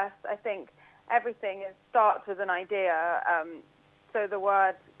express. I think everything starts with an idea. So the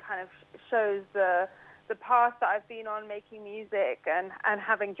word kind of shows the path that I've been on making music and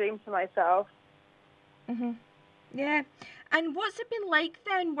having dreams for myself. Mm-hmm. Yeah. And what's it been like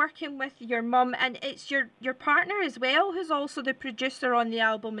then working with your mum? And it's your partner as well, who's also the producer on the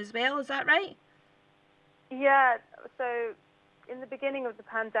album as well, is that right? Yeah, so in the beginning of the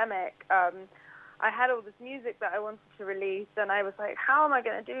pandemic, I had all this music that I wanted to release, and I was like, how am I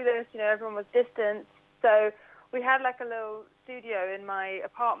going to do this? You know, everyone was distant. So we had like a little studio in my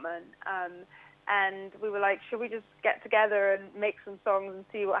apartment, and we were like, should we just get together and make some songs and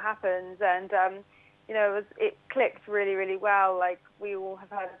see what happens? And, you know, it clicked really, really well. Like, we all have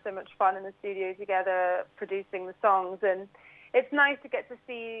had so much fun in the studio together producing the songs, and it's nice to get to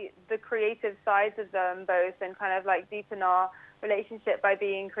see the creative sides of them both and kind of like deepen our relationship by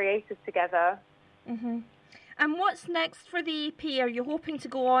being creative together. Mm-hmm. And what's next for the EP? Are you hoping to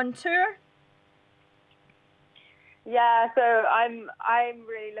go on tour? Yeah, so I'm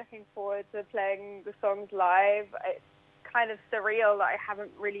really looking forward to playing the songs live. It's kind of surreal that I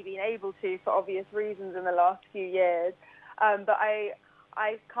haven't really been able to for obvious reasons in the last few years. But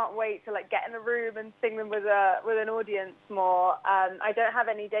I can't wait to like get in a room and sing them with an audience more. I don't have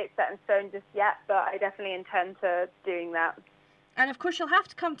any dates set in stone just yet, but I definitely intend to doing that. And of course you'll have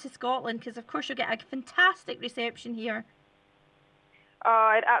to come to Scotland because of course you'll get a fantastic reception here. Oh,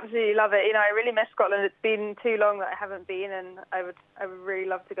 I'd absolutely love it. You know, I really miss Scotland. It's been too long that I haven't been, and I would really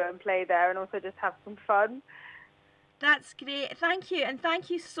love to go and play there and also just have some fun. That's great. Thank you, and thank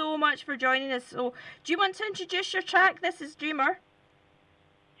you so much for joining us. So, do you want to introduce your track? This is Dreamer.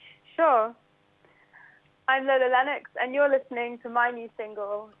 Sure. I'm Lola Lennox, and you're listening to my new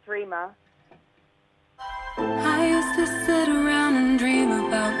single, Dreamer. I used to sit around and dream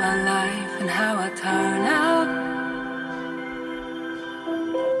about my life and how I turn out.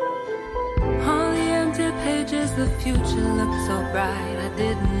 All the empty pages, the future looked so bright. I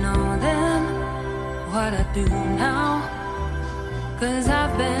didn't know then what I do now. 'Cause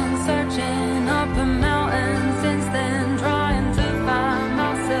I've been searching up a mountain since then, trying to find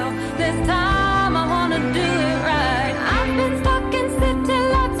myself. This time I wanna do it right. I've been stuck in city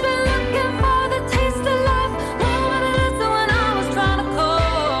lights, been looking for the taste of life. Nobody listened when I was trying to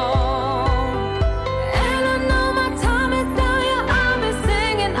call. And I know my time is down, yeah, I'll be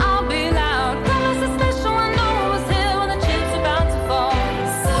singing, I'll be loud. Got no suspicion when no one was here when the chips about to fall.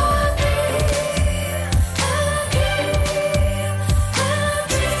 So I dream, and I dream, and I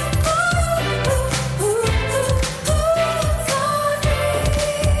dream, ooh, ooh, ooh, ooh. So I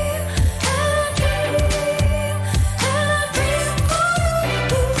dream, and I dream, and I dream,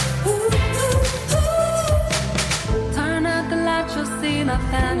 ooh, ooh, ooh, ooh. Turn out the light, you'll see my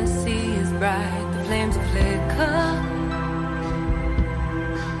fantasy is bright. The flames will flicker.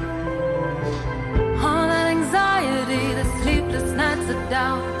 All that anxiety, the sleepless nights of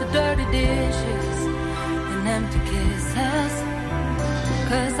doubt, the dirty dishes and empty kisses.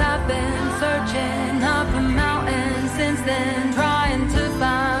 'Cause I've been searching up a mountain since then, trying to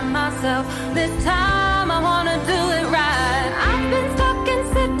find myself. This time I wanna do it right. I've been stuck in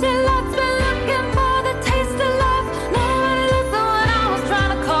city lights, been looking for the taste of life. Nobody listened when I was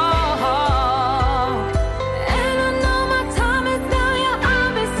trying to call. And I know my time is down, yeah,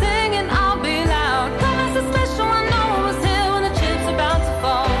 I'll be singing, I'll be loud. Got no suspicion when no one was here when the chips about to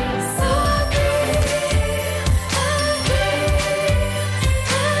fall. So I dream, and I dream,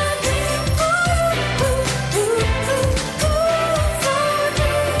 and I dream, ooh, ooh, ooh, ooh.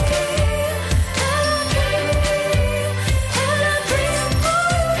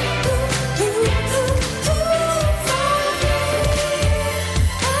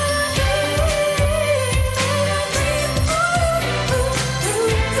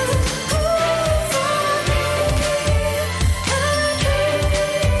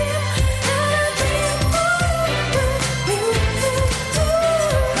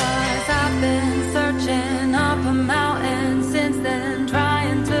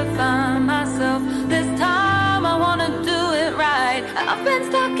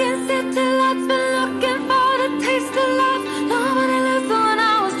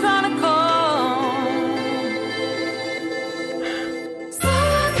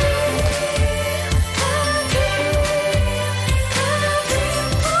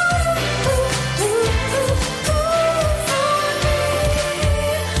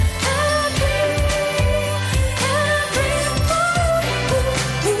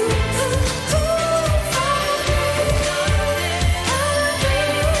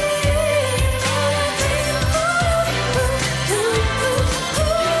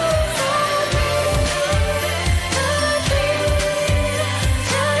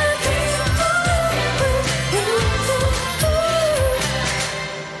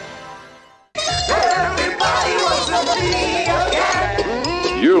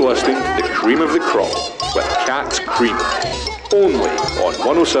 listening to the Cream of the Crop with Cat Cream, only on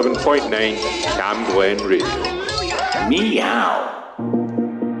 107.9 Cam Glen Radio. Meow.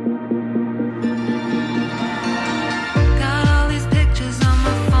 Got all these pictures on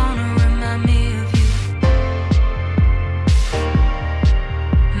my phone to remind me of you.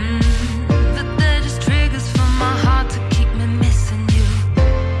 But they're just triggers from my heart to keep me missing you.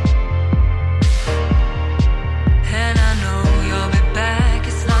 And I know you'll be back.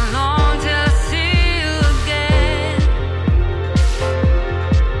 It's not long till I see you again.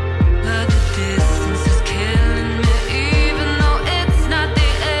 But the distance is killing me, even though it's not the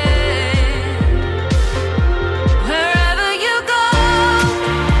end. Wherever you go,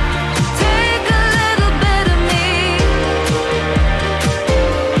 take a little bit of me.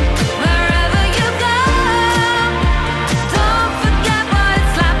 Wherever you go, don't forget what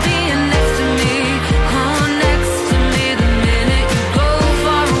it's like being next to me. Oh, next to me. The minute you go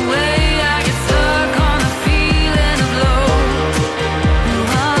far away, I get stuck on the feeling of low.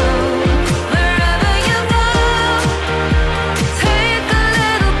 Wherever you go, take a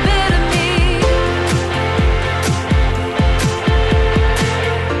little bit of me.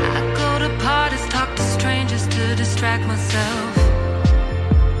 I go to parties, talk to strangers to distract myself.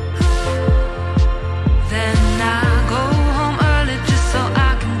 Then I go home early just so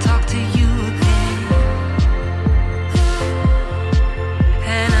I can talk to you again.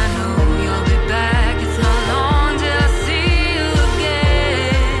 And I know you'll be back. It's not long till I see you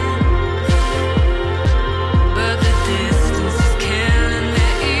again. But the distance is killing me,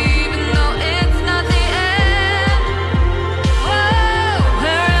 even though it's not the end. Whoa,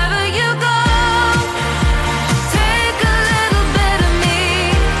 wherever you go, take a little bit of me.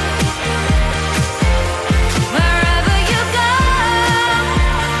 Wherever you go,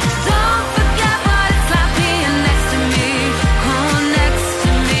 don't forget what it's like being next to me. Oh, next to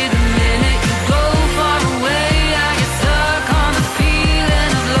me. The minute you go far away, I get stuck on the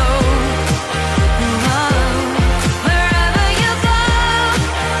feeling of low. Wherever you go,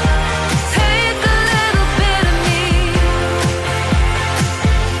 take a little bit of me.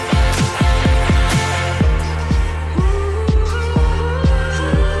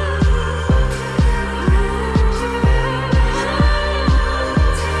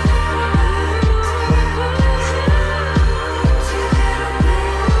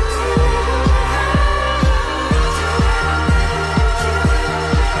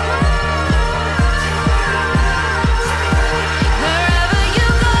 Wherever you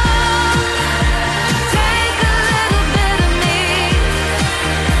go, take a little bit of me.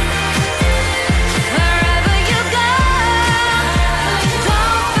 Wherever you go,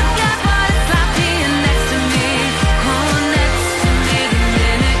 don't forget what it's like being next to me. Oh, next to me. The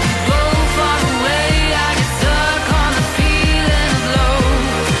minute you go far away, I get stuck on the feeling of low.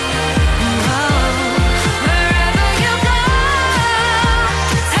 Wherever you go,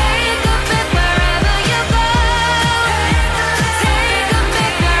 take a bit wherever you go. Take a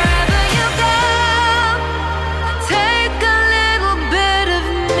bit wherever you go. Take a little bit of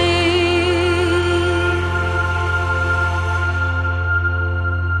me.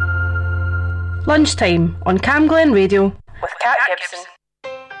 Lunchtime on Cam Glen Radio with Cat Gibson.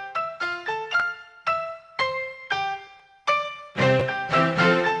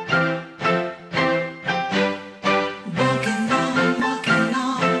 Walking on broken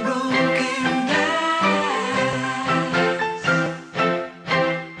glass.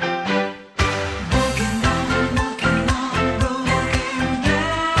 Walking on broken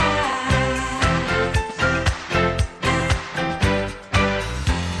glass.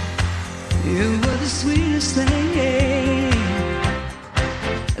 You were the sweetest thing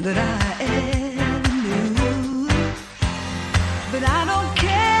that I ever knew. But I don't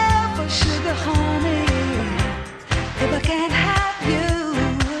care for sugar, honey, if I can't have you.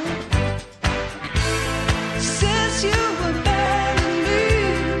 Since you were bad to me,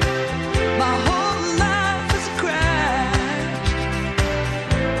 my whole life is a crash.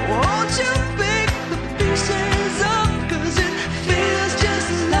 Won't you pick the pieces up, 'cause it feels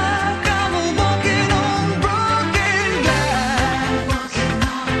just like I'm walking on broken glass. Walking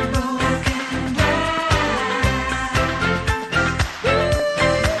on broken glass.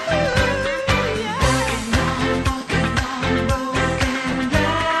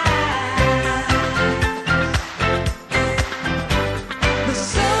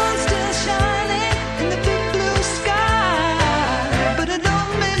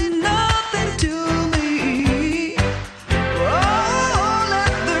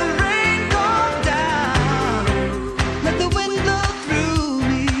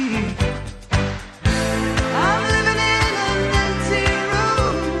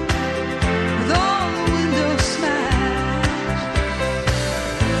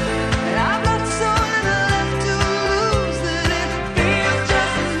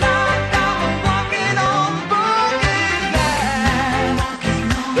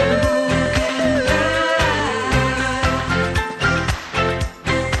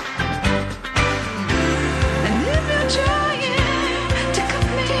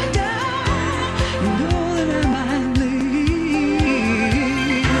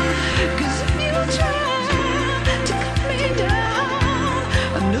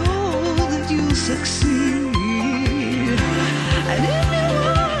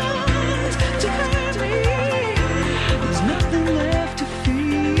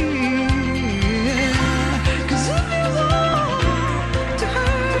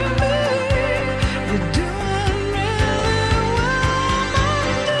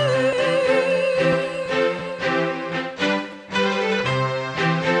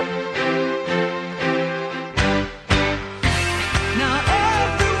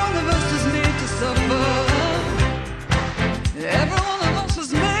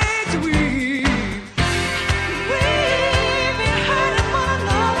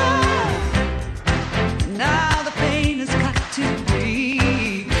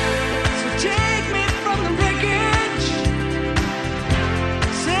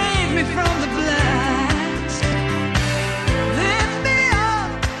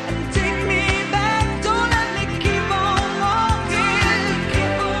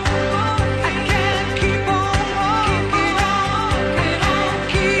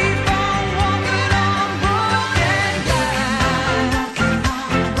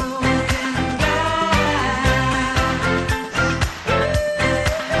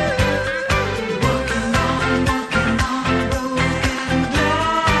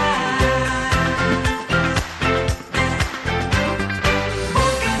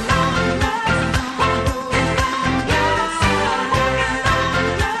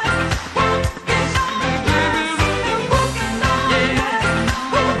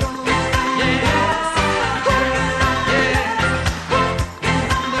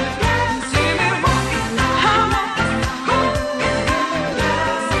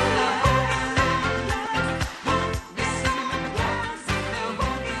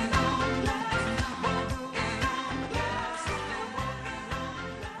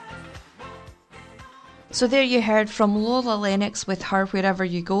 So there you heard from Lola Lennox with Her Wherever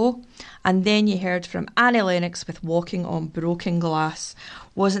You Go, and then you heard from Annie Lennox with Walking on Broken Glass.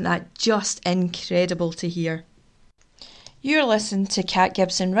 Wasn't that just incredible to hear? You're listening to Kat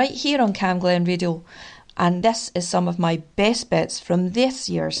Gibson right here on Cam Glen Radio, and this is some of my best bits from this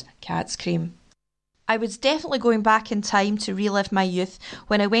year's Cat's Cream. I was definitely going back in time to relive my youth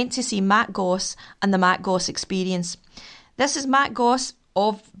when I went to see Matt Goss and the Matt Goss Experience. This is Matt Goss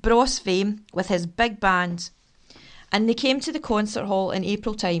of Bros fame with his big band, and they came to the concert hall in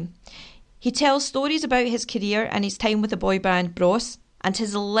April time. He tells stories about his career and his time with the boy band Bros and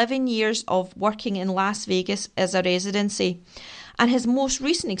his 11 years of working in Las Vegas as a residency, and his most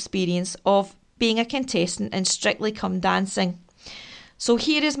recent experience of being a contestant in Strictly Come Dancing. So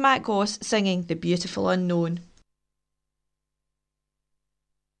here is Matt Goss singing The Beautiful Unknown.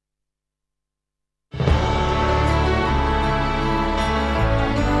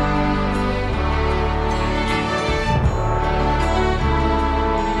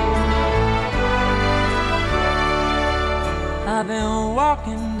 I've been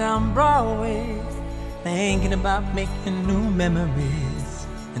walking down Broadway, thinking about making new memories,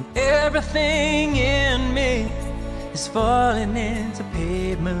 and everything in me is falling into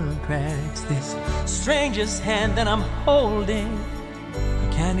pavement cracks. This stranger's hand that I'm holding,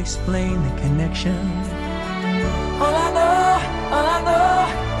 I can't explain the connection. All I know,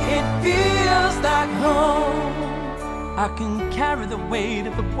 it feels like home. I can carry the weight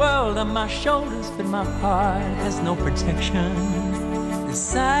of the world on my shoulders, but my heart has no protection. The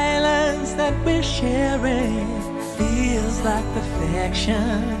silence that we're sharing feels like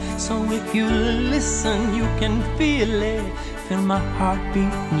perfection. So if you listen, you can feel it. Feel my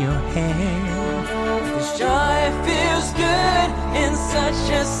heartbeat in your hand. This joy feels good in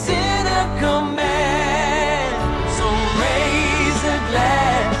such a cynical man. So raise a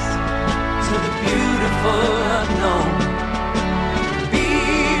glass to the beautiful unknown.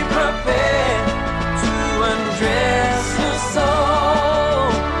 Prepared to undress your soul.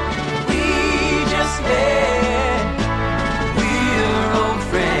 We just met, we're old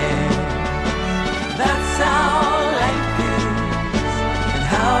friends. That's how life is and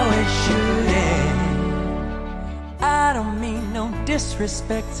how it should end. I don't mean no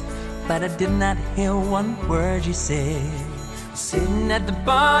disrespect, but I did not hear one word you said. Sitting at the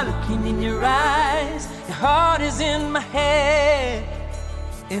bar looking in your eyes, your heart is in my head.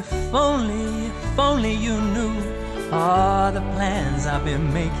 If only you knew all the plans I've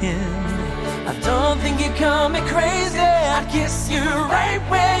been making. I don't think you'd call me crazy. I'd kiss you right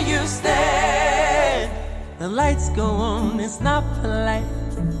where you stand. The lights go on, it's not polite.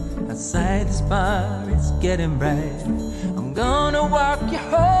 Outside this bar, it's getting bright. I'm gonna walk you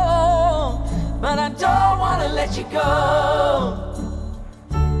home, but I don't wanna let you go.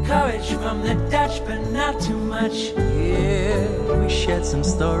 Courage from the Dutch, but not too much. Yeah, we shared some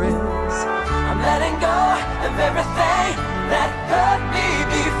stories. I'm letting go of everything that hurt me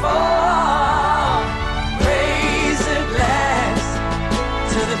before. Raise a glass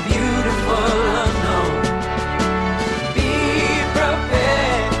to the beautiful unknown. Be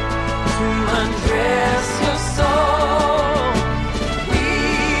prepared to undress your soul. We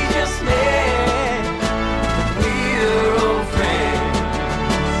just met, but we're old friends.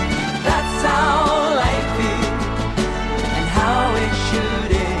 How life is and how it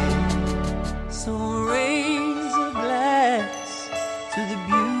should end. So raise a glass to the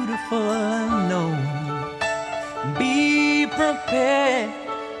beautiful unknown. Be prepared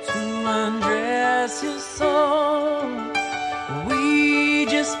to undress your soul. We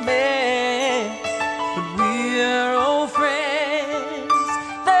just met, but we're old friends.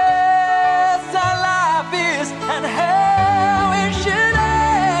 That's how life is and how it should end.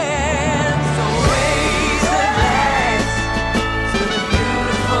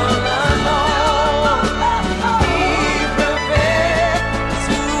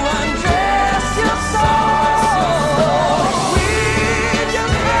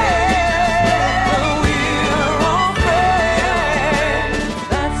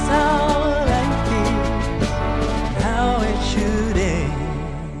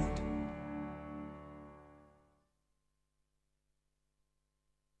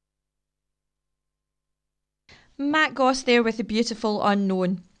 Matt Goss there with The Beautiful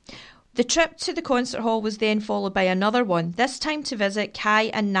Unknown. The trip to the concert hall was then followed by another one, this time to visit Kai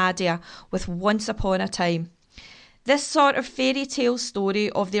and Nadia with Once Upon a Time. This sort of fairy tale story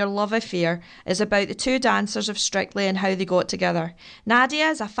of their love affair is about the two dancers of Strictly and how they got together. Nadia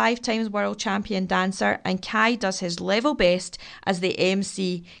is a 5-time world champion dancer and Kai does his level best as the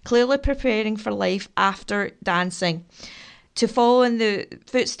MC, clearly preparing for life after dancing. to follow in the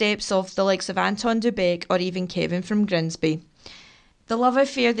footsteps of the likes of Anton Dubek or even Kevin from Grimsby. The love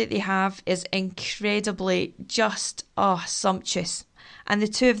affair that they have is incredibly just, sumptuous. And the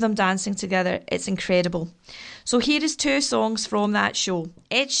two of them dancing together, it's incredible. So here is 2 songs from that show.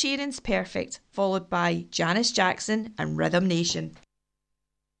 Ed Sheeran's Perfect, followed by Janis Jackson and Rhythm Nation.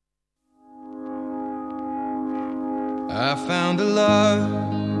 I found a love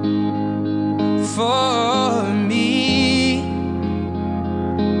for me.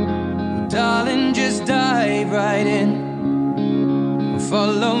 Darling, just dive right in.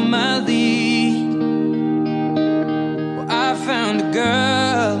 Follow my lead. Well, I found a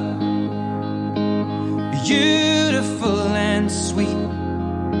girl, beautiful and sweet.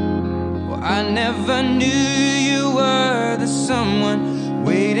 Well, I never knew you were the someone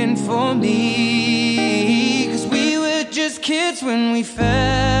waiting for me. 'Cause we were just kids when we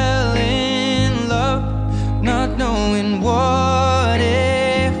fell in love, not knowing what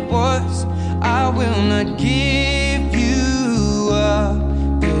it was. I will not give you up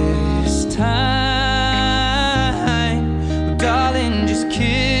this time. Well, darling, just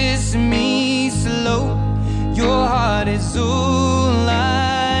kiss me slow. Your heart is all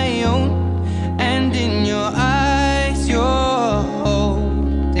I own, and in your eyes you're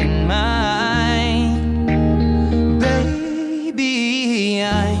holding mine. Baby,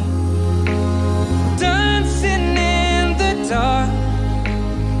 I'm dancing in the dark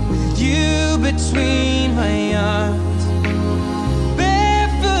with you between my arms,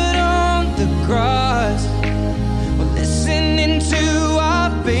 barefoot on the grass, or listening to our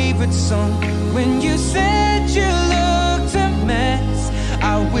favorite song. When you said you looked a mess,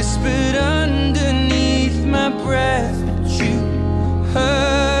 I whispered underneath my breath, but you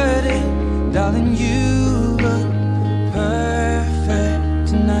heard it. Darling, you look perfect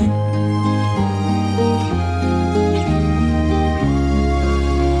tonight.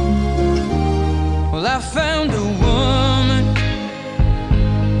 Well, I found a woman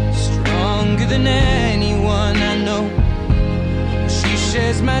stronger than anyone I know. She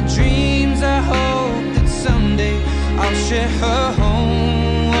shares my dreams. I hope that someday I'll share her home.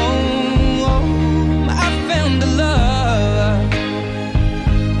 I found a love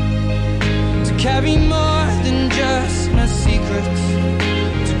to carry more than just my secrets,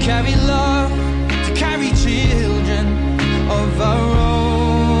 to carry love, to carry children of our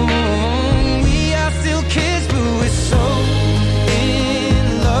own. We are still kids, but we're so in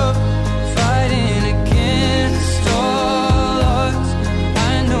love, fighting against all odds.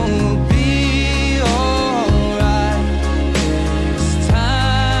 I know we'll be alright this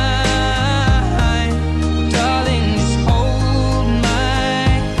time. Darling, just hold my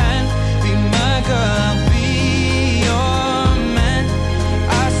hand, be my girl, I'll be your man.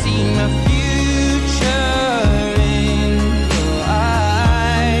 I see my future in your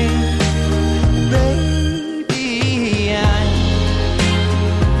eyes. Baby, I'm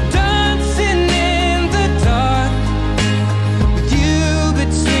dancing in the dark with you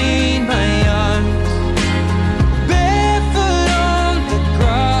between my arms, barefoot on the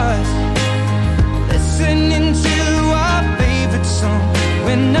grass, listening to our favorite song.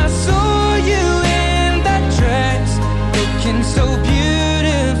 When I saw you in that dress, looking so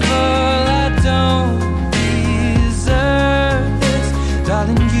beautiful, I don't deserve this.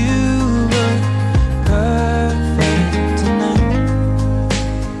 Darling, you look perfect tonight.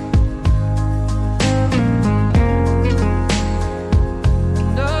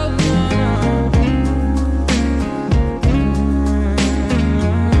 No, no,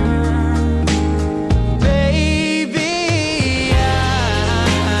 baby,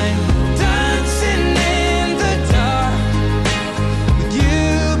 I'm dancing in the dark with you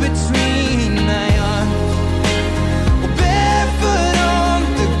between my arms, or barefoot on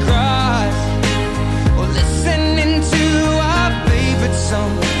the grass, or listening to our favorite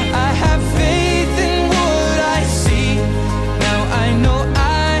song. I have faith in what I see. Now I know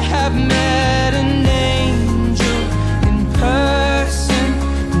I have met an angel in person,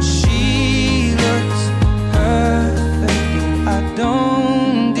 and she looks perfect. I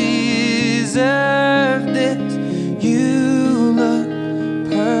don't deserve this. You look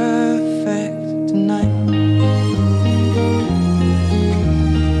perfect tonight.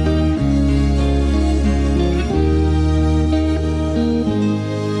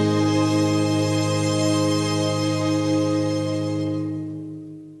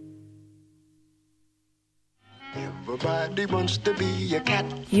 Everybody wants to be a cat.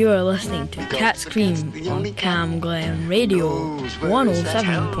 You are listening to Cat Scream on Cam Glen Radio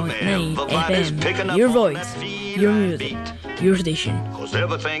 107.9 FM. Your voice, your music, your station. 'Cause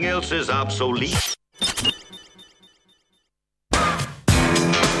everything else is obsolete.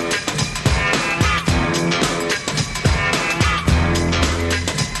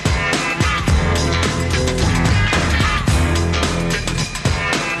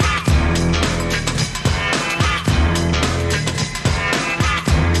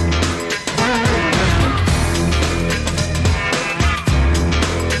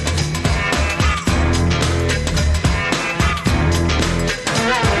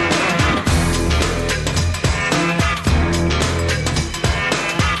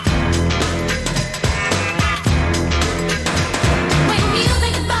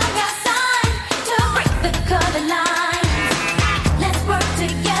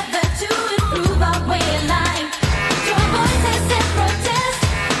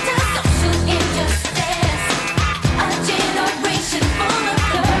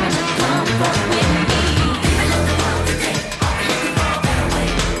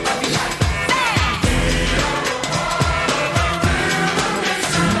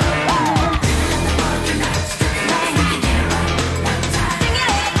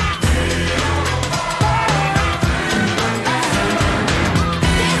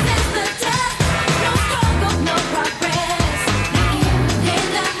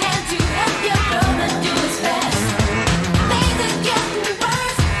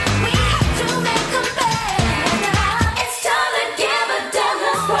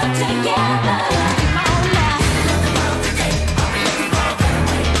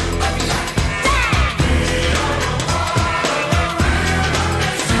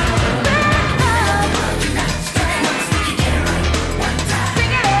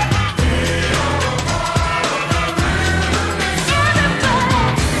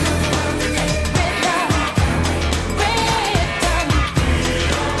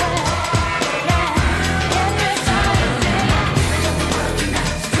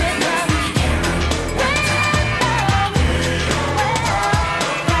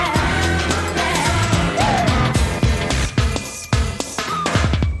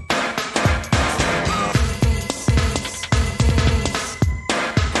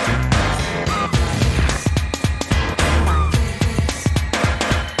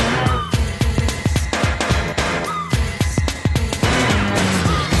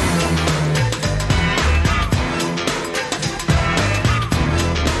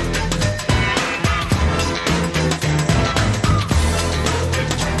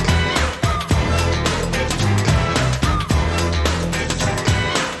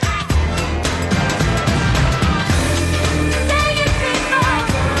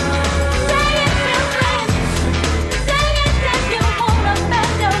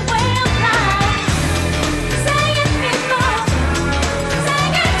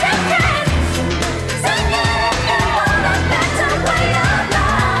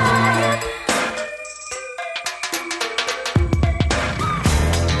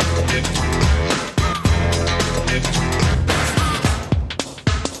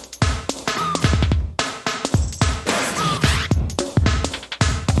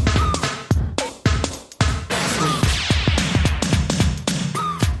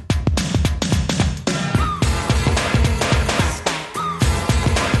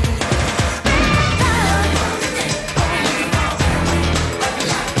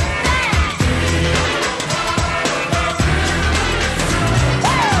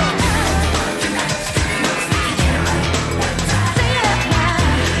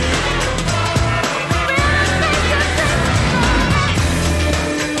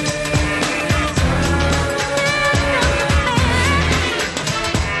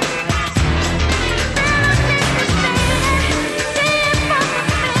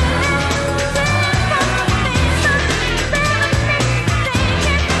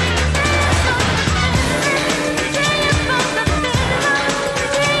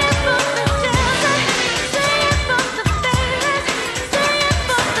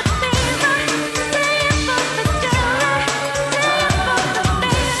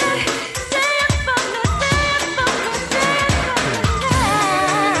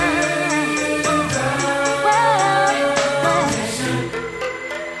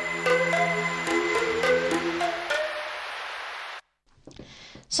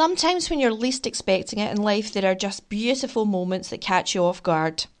 Sometimes when you're least expecting it in life, there are just beautiful moments that catch you off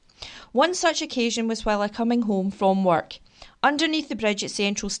guard. One such occasion was while coming home from work, underneath the bridge at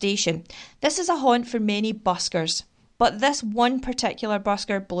Central Station. This is a haunt for many buskers, but this one particular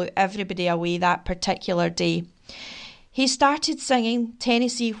busker blew everybody away that particular day. He started singing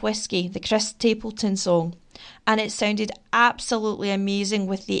Tennessee Whiskey, the Chris Stapleton song, and it sounded absolutely amazing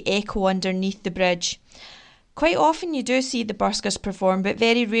with the echo underneath the bridge. Quite often you do see the buskers perform, but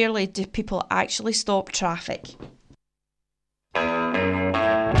very rarely do people actually stop traffic.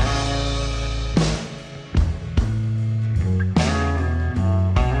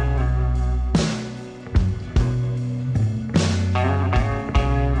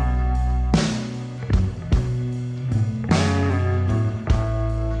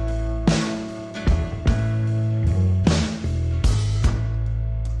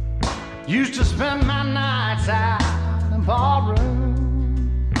 Used to spend my nights out in ballroom.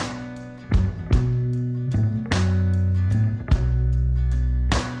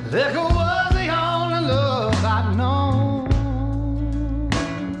 Liquor was the only love I'd known.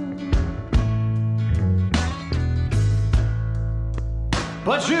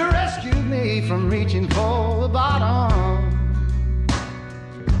 But you rescued me from reaching for the bottom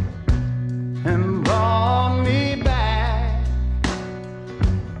and brought me back,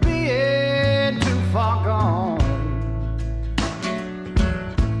 being too far gone.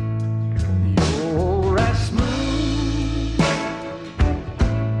 You're as smooth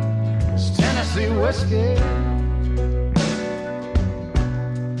as Tennessee whiskey.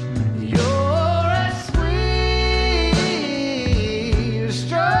 You're as sweet as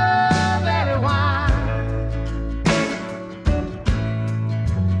strawberry wine.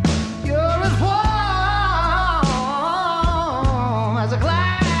 You're as warm as a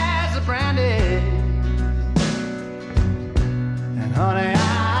glass of brandy. And honey,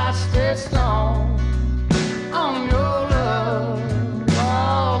 I stay strong on your love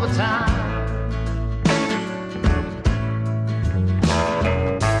all the time.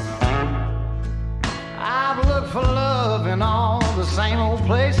 I've looked for love in all the same old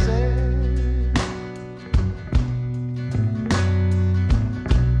places.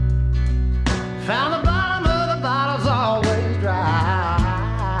 Found the bottom of the bottle's always dry.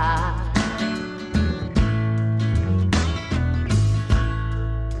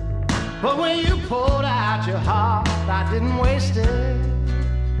 But when you poured out your heart, I didn't waste it.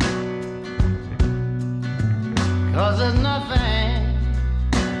 'Cause there's nothing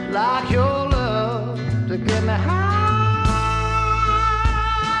like your love to get me high.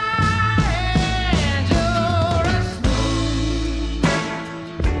 And you're as smooth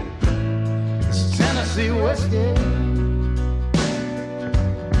as Tennessee whiskey.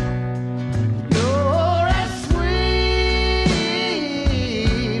 You're as sweet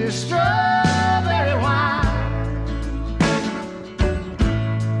as strawberry wine.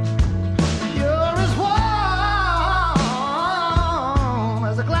 You're as warm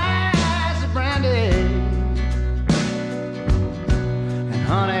as a glass of brandy. And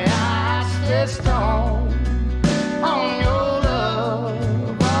honey, I stay strong on your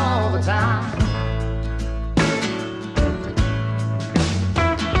love all the time.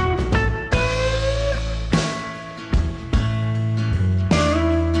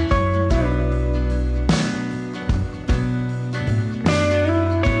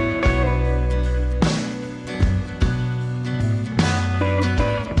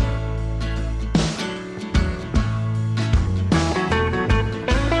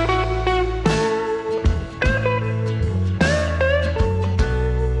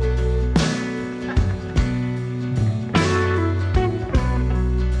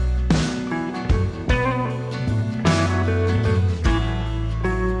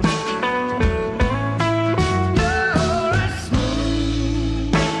 You're as smooth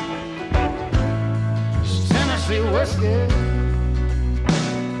as Tennessee whiskey.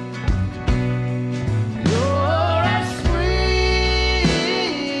 You're as sweet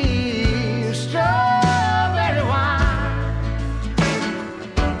as strawberry wine.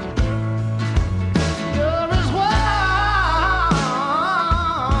 You're as warm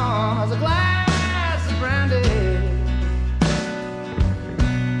as a glass of brandy.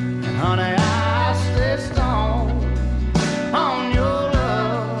 And honey, I stay strong on your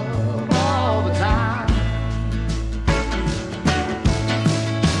love all the time.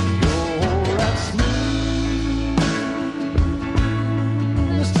 You're as smooth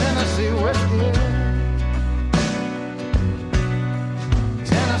as Tennessee whiskey.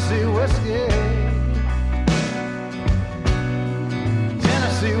 Tennessee whiskey.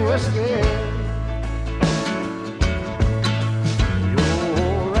 Tennessee whiskey.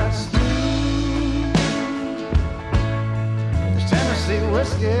 You're Tennessee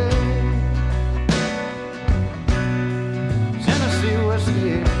whiskey. Tennessee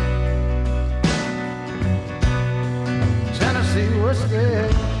whiskey. Tennessee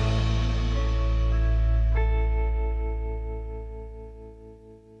whiskey.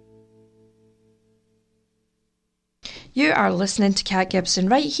 You are listening to Cat Gibson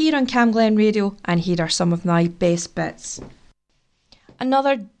right here on Cam Glen Radio, and here are some of my best bits.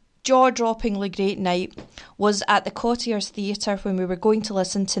 Another jaw-droppingly great night was at the Courtiers Theatre when we were going to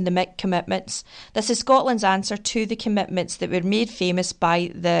listen to the Mick Commitments. This is Scotland's answer to the Commitments that were made famous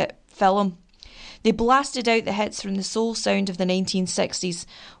by the film. They blasted out the hits from the soul sound of the 1960s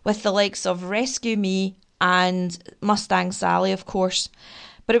with the likes of Rescue Me and Mustang Sally, of course.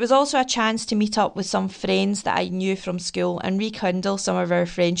 But it was also a chance to meet up with some friends that I knew from school and rekindle some of our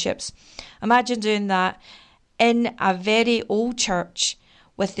friendships. Imagine doing that in a very old church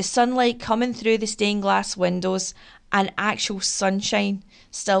with the sunlight coming through the stained glass windows and actual sunshine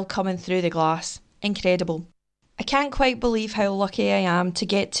still coming through the glass. Incredible. I can't quite believe how lucky I am to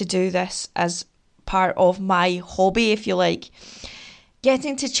get to do this as part of my hobby, if you like.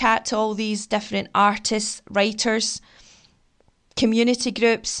 Getting to chat to all these different artists, writers, community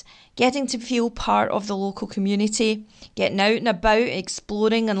groups, getting to feel part of the local community, getting out and about,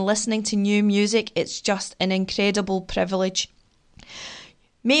 exploring and listening to new music, it's just an incredible privilege.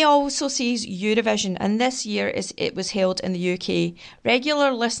 May also sees Eurovision, and this year it was held in the UK.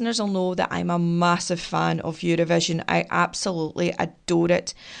 Regular listeners will know that I'm a massive fan of Eurovision. I absolutely adore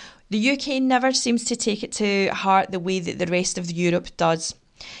it. The UK never seems to take it to heart the way that the rest of Europe does.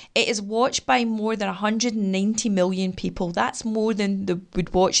 It is watched by more than 190 million people. That's more than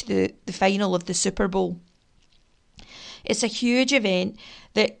would watch the final of the Super Bowl. It's a huge event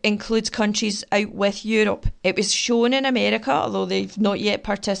that includes countries out with Europe. It was shown in America, although they've not yet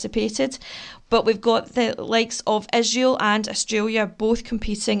participated. But we've got the likes of Israel and Australia both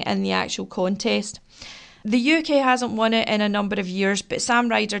competing in the actual contest. The UK hasn't won it in a number of years, but Sam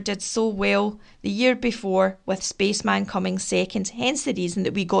Ryder did so well the year before with Spaceman coming second, hence the reason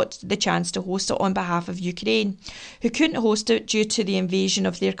that we got the chance to host it on behalf of Ukraine, who couldn't host it due to the invasion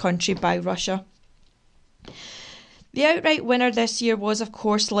of their country by Russia. The outright winner this year was, of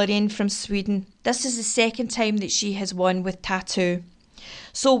course, Loreen from Sweden. This is the second time that she has won with Tattoo.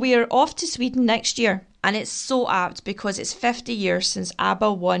 So we are off to Sweden next year, and it's so apt because it's 50 years since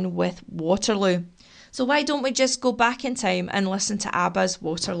ABBA won with Waterloo. So why don't we just go back in time and listen to ABBA's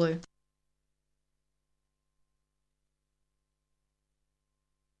Waterloo?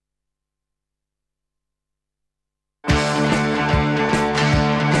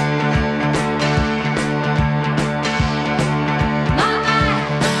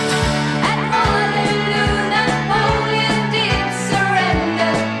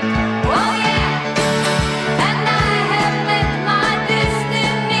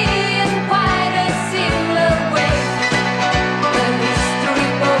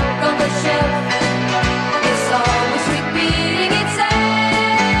 Go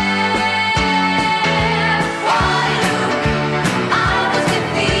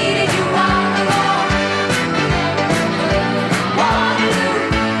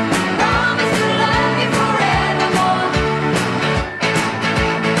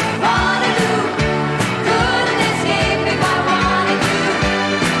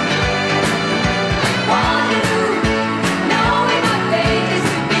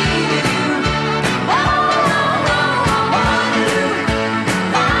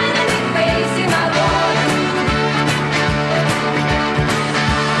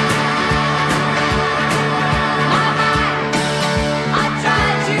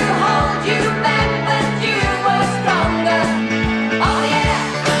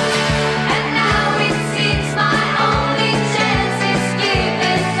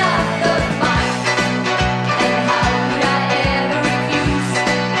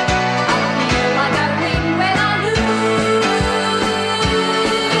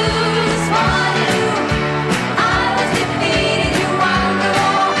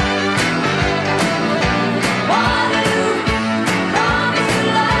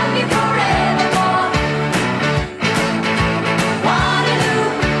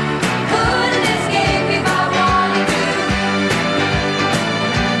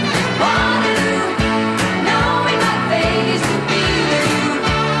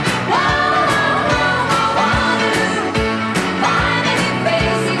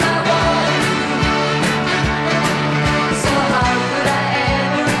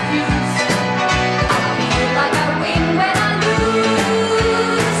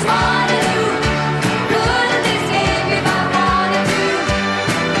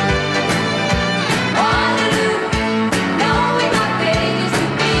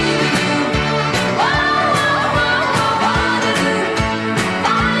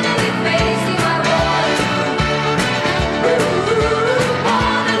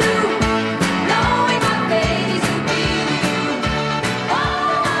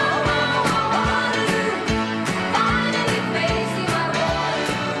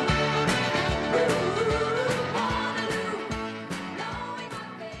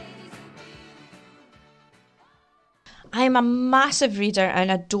I'm a massive reader and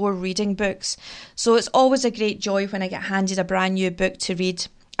adore reading books, so it's always a great joy when I get handed a brand new book to read.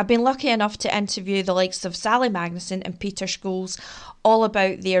 I've been lucky enough to interview the likes of Sally Magnuson and Peter Scholes all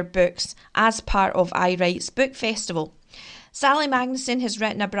about their books as part of I Write's Book Festival. Sally Magnuson has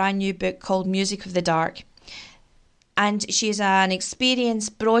written a brand new book called Music of the Dark, and she is an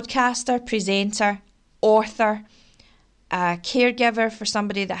experienced broadcaster, presenter, author, a caregiver for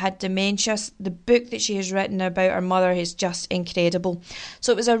somebody that had dementia. The book that she has written about her mother is just incredible.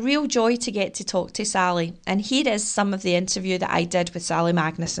 So it was a real joy to get to talk to Sally. And here is some of the interview that I did with Sally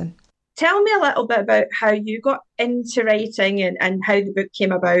Magnuson. Tell me a little bit about how you got into writing and how the book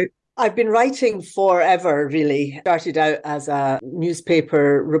came about. I've been writing forever, really. Started out as a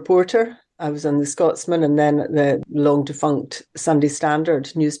newspaper reporter. I was on the Scotsman and then the long-defunct Sunday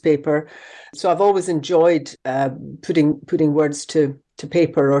Standard newspaper. So I've always enjoyed putting words to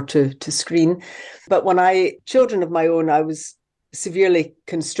paper or to screen. But when children of my own, I was severely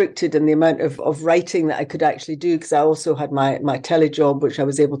constricted in the amount of writing that I could actually do, because I also had my telly job, which I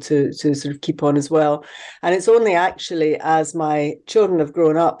was able to sort of keep on as well. And it's only actually as my children have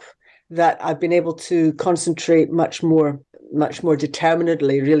grown up that I've been able to concentrate much more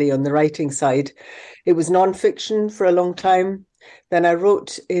determinedly, really, on the writing side. It was non-fiction for a long time. Then I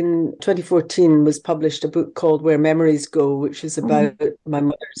wrote in 2014, was published a book called Where Memories Go, which is about my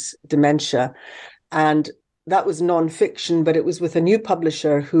mother's dementia. And that was non-fiction, but it was with a new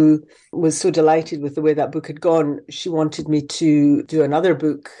publisher who was so delighted with the way that book had gone. She wanted me to do another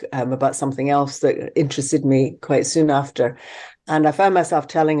book about something else that interested me quite soon after. And I found myself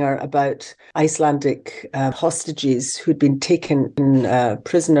telling her about Icelandic hostages who'd been taken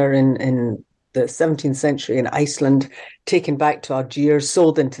prisoner in the 17th century in Iceland, taken back to Algiers,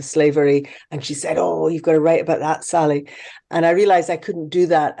 sold into slavery. And she said, "Oh, you've got to write about that, Sally." And I realized I couldn't do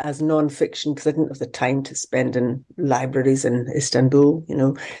that as non-fiction because I didn't have the time to spend in libraries in Istanbul,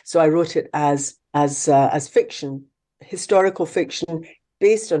 So I wrote it as fiction, historical fiction,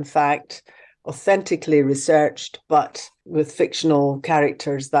 based on fact, authentically researched, but with fictional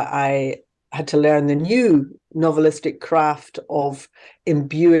characters that I had to learn the new novelistic craft of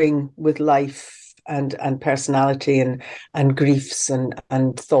imbuing with life and personality and griefs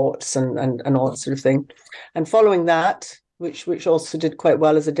and thoughts and all that sort of thing. And following that, which also did quite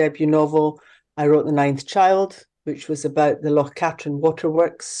well as a debut novel, I wrote The Ninth Child, which was about the Loch Katrine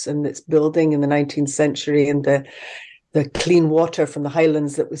waterworks and its building in the 19th century and the clean water from the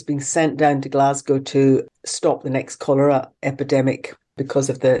Highlands that was being sent down to Glasgow to stop the next cholera epidemic because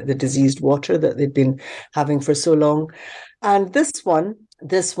of the diseased water that they'd been having for so long. And this one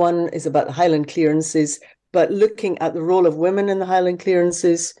is about the Highland clearances, but looking at the role of women in the Highland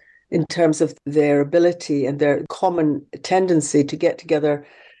clearances in terms of their ability and their common tendency to get together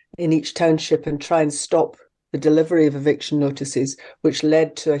in each township and try and stop the delivery of eviction notices, which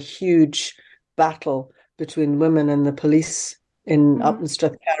led to a huge battle between women and the police up in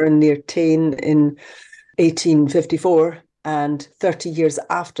Strathcarron near Tain in 1854. And 30 years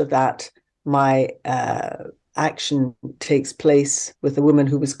after that, my action takes place with a woman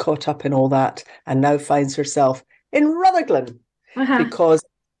who was caught up in all that and now finds herself in Rutherglen, because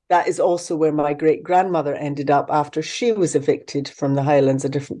that is also where my great-grandmother ended up after she was evicted from the Highlands, a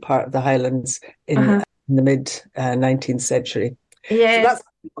different part of the Highlands in the mid-19th century. Yeah. So that's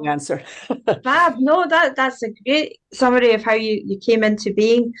a long answer. Fab. No, that's a great summary of how you came into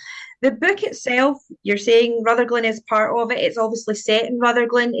being. The book itself, you're saying Rutherglen is part of it. It's obviously set in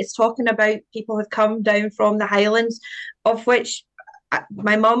Rutherglen. It's talking about people who've come down from the Highlands, of which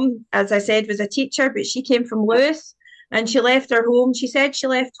my mum, as I said, was a teacher, but she came from Lewis and she left her home. She said she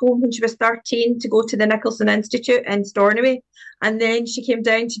left home when she was 13 to go to the Nicholson Institute in Stornoway. And then she came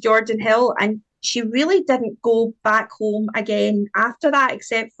down to Jordan Hill and she really didn't go back home again after that,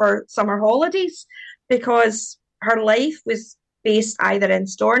 except for summer holidays, because her life was based either in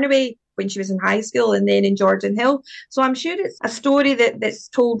Stornoway when she was in high school and then in Jordan Hill. So I'm sure it's a story that's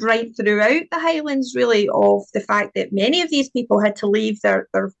told right throughout the Highlands, really, of the fact that many of these people had to leave their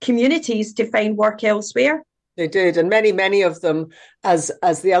communities to find work elsewhere. They did, and many of them, as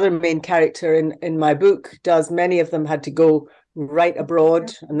the other main character in my book does, many of them had to go right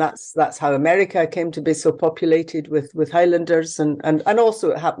abroad, and that's how America came to be so populated with Highlanders, and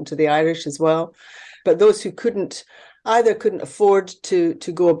also it happened to the Irish as well. But those who couldn't afford to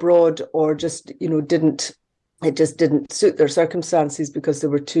go abroad, or just didn't suit their circumstances because they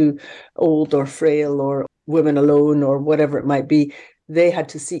were too old or frail or women alone or whatever it might be, they had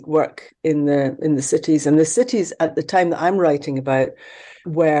to seek work in the cities. And the cities at the time that I'm writing about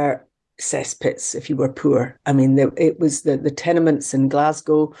were cesspits if you were poor. I mean, it was the tenements in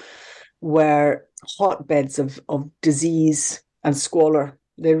Glasgow were hotbeds of disease and squalor.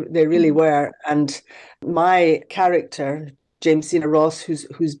 They really were. And my character, Jamesina Ross,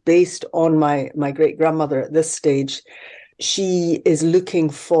 who's based on my great grandmother at this stage, she is looking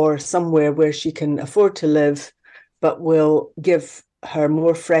for somewhere where she can afford to live, but will give her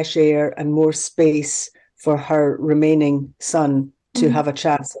more fresh air and more space for her remaining son to have a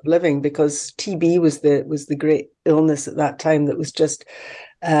chance of living, because TB was the great illness at that time that was just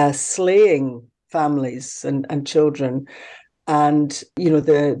slaying families and children. And, you know,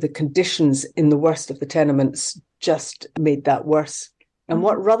 the conditions in the worst of the tenements just made that worse. And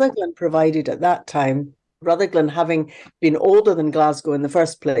what Rutherglen provided at that time, Rutherglen having been older than Glasgow in the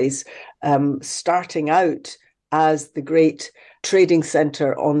first place, starting out as the great trading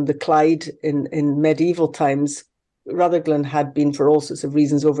centre on the Clyde in medieval times, Rutherglen had been, for all sorts of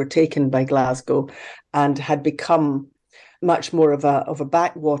reasons, overtaken by Glasgow and had become much more of a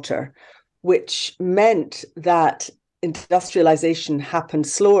backwater, which meant that industrialization happened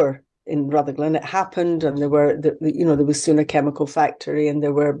slower in Rutherglen. It happened, and there was soon a chemical factory and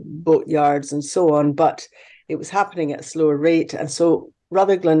there were boat yards and so on, but it was happening at a slower rate. And so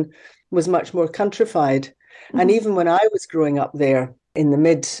Rutherglen was much more countrified. And even when I was growing up there in the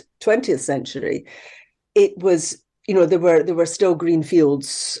mid 20th century, it was, you know, there were still green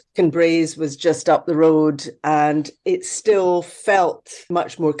fields. Kinbraes was just up the road, and it still felt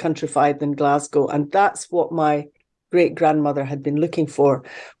much more countrified than Glasgow. And that's what my great grandmother had been looking for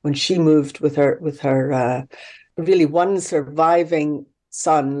when she moved with her really one surviving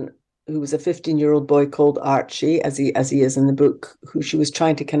son, who was a 15-year-old boy called Archie, as he is in the book, who she was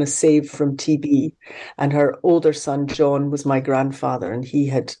trying to kind of save from TB. And her older son, John, was my grandfather, and he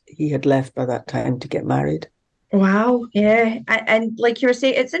had left by that time to get married. Wow, yeah. And like you were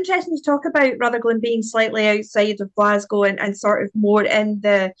saying, it's interesting to talk about Rutherglen being slightly outside of Glasgow and sort of more in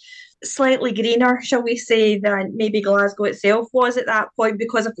the slightly greener, shall we say, than maybe Glasgow itself was at that point,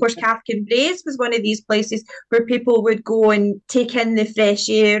 because of course Cathkin-Braes was one of these places where people would go and take in the fresh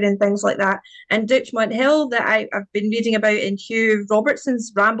air and things like that. And Ditchmont Hill, that I've been reading about in Hugh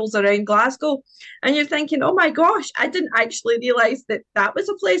Robertson's Rambles Around Glasgow, and you're thinking, oh my gosh, I didn't actually realise that was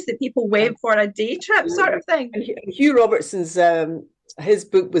a place that people went for a day trip sort of thing. And Hugh Robertson's his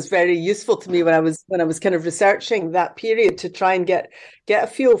book was very useful to me when I was kind of researching that period to try and get a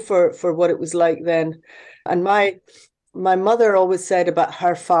feel for what it was like then. And my mother always said about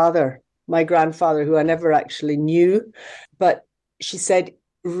her father, my grandfather, who I never actually knew, but she said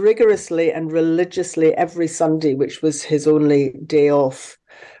rigorously and religiously every Sunday, which was his only day off,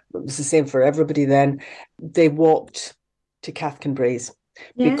 it was the same for everybody then, they walked to Cathkin-Braes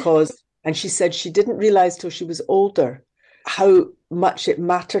because, and she said she didn't realise till she was older how much it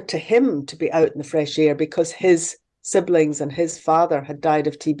mattered to him to be out in the fresh air, because his siblings and his father had died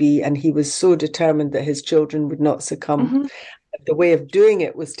of TB, and he was so determined that his children would not succumb. The way of doing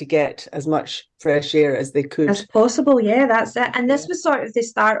it was to get as much fresh air as they could. As possible, yeah, that's it. And this was sort of the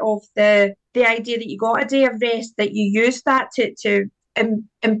start of the idea that you got a day of rest, that you used that to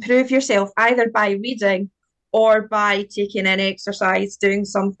improve yourself, either by reading or by taking in exercise, doing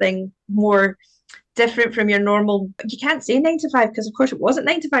something more different from your normal. You can't say 9 to 5, because of course it wasn't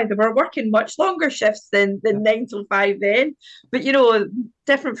 9 to 5. They were working much longer shifts than 9 till 5 then, but you know,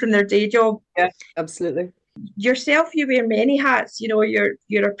 different from their day job. Yeah, absolutely. Yourself, you wear many hats. You know,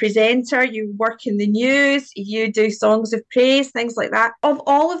 you're a presenter, you work in the news, you do songs of praise, things like that. Of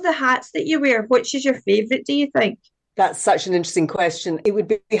all of the hats that you wear, which is your favourite, do you think? That's such an interesting question. It would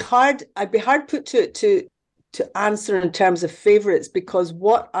be hard. I'd be hard put to answer in terms of favourites, because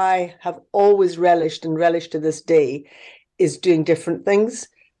what I have always relished and relish to this day is doing different things.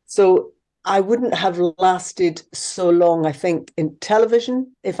 So I wouldn't have lasted so long, I think, in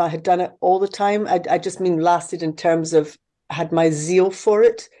television if I had done it all the time. I just mean lasted in terms of had my zeal for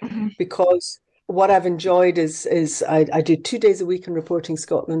it, because what I've enjoyed is I do 2 days a week in Reporting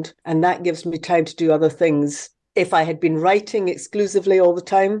Scotland, and that gives me time to do other things. If I had been writing exclusively all the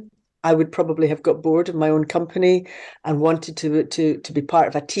time, I would probably have got bored of my own company and wanted to be part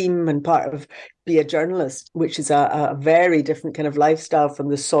of a team and be a journalist, which is a very different kind of lifestyle from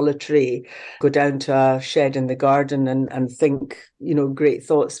the solitary, go down to a shed in the garden and think, you know, great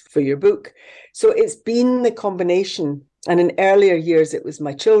thoughts for your book. So it's been the combination. And in earlier years, it was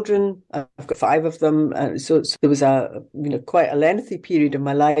my children. I've got 5 of them. So there was quite a lengthy period of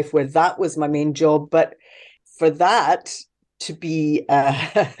my life where that was my main job. But for that to be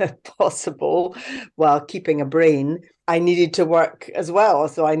possible while keeping a brain, I needed to work as well.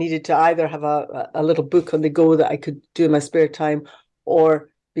 So I needed to either have a little book on the go that I could do in my spare time, or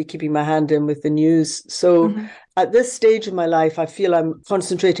be keeping my hand in with the news. So at this stage of my life, I feel I'm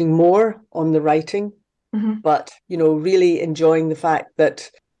concentrating more on the writing, but, you know, really enjoying the fact that,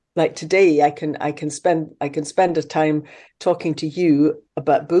 like today, I can spend a time talking to you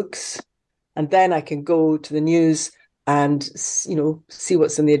about books, and then I can go to the news and, you know, see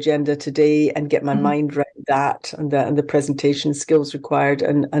what's on the agenda today and get my mind around that and the presentation skills required,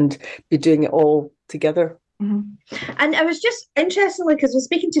 and be doing it all together. And I was just interestingly, because I was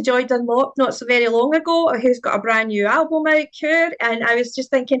speaking to Joy Dunlop not so very long ago, who's got a brand new album out, Cure, and I was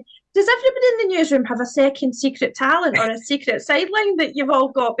just thinking, does everybody in the newsroom have a second secret talent or a secret sideline that you've all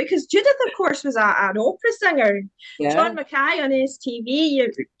got? Because Judith, of course, was an opera singer. Yeah. John Mackay on STV,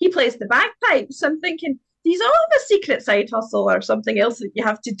 he plays the bagpipes. I'm thinking, do you all have a secret side hustle or something else that you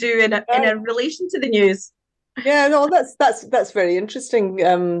have to do in a relation to the news? Yeah, no, that's very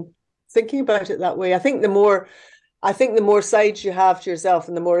interesting. Thinking about it that way, I think the more sides you have to yourself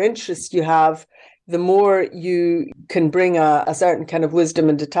and the more interest you have, the more you can bring a certain kind of wisdom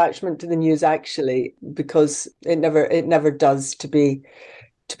and detachment to the news, actually, because it never does to be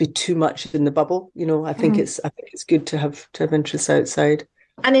too much in the bubble. You know, I think it's good to have interests outside.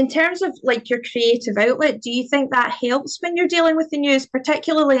 And in terms of like your creative outlet, do you think that helps when you're dealing with the news?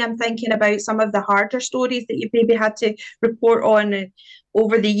 Particularly, I'm thinking about some of the harder stories that you've maybe had to report on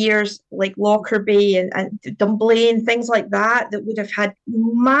over the years, like Lockerbie and Dunblane, things like that would have had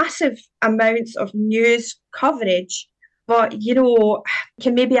massive amounts of news coverage, but, you know,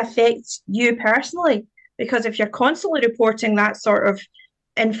 can maybe affect you personally. Because if you're constantly reporting that sort of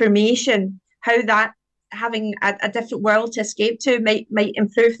information, how that having a different world to escape to might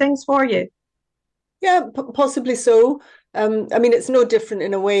improve things for you. Yeah, possibly so. I mean, it's no different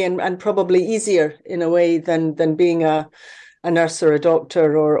in a way, and probably easier in a way than being a nurse or a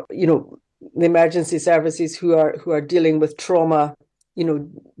doctor, or, you know, the emergency services who are dealing with trauma, you know,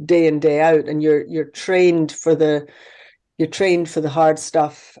 day in, day out, and you're trained for the hard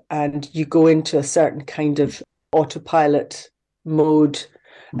stuff, and you go into a certain kind of autopilot mode.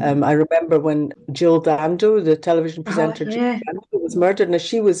 I remember when Jill Dando, the television presenter, Jill Dando, was murdered. Now,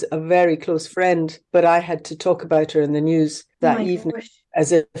 she was a very close friend, but I had to talk about her in the news that evening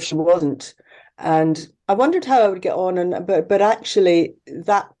as if she wasn't. And I wondered how I would get on, but actually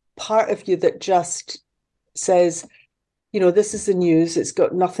that part of you that just says, you know, this is the news. It's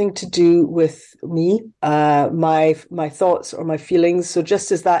got nothing to do with me, my thoughts or my feelings. So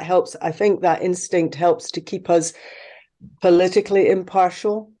just as that helps, I think that instinct helps to keep us politically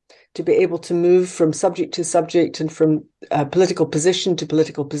impartial, to be able to move from subject to subject and from political position to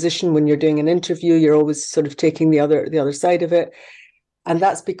political position. When you're doing an interview, you're always sort of taking the other side of it. And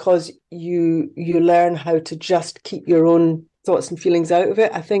that's because you learn how to just keep your own thoughts and feelings out of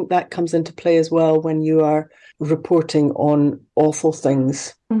it. I think that comes into play as well when you are reporting on awful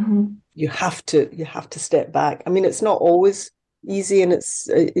things. You have to step back. I mean, it's not always easy, and it's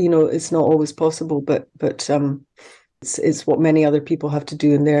it's not always possible, but it's what many other people have to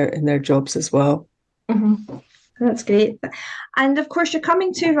do in their jobs as well. That's great. And of course, you're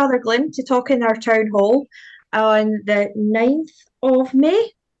coming to Rutherglen to talk in our town hall on the 9th of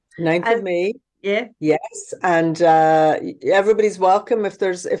May. 9th of May. Yeah. Yes, and everybody's welcome. If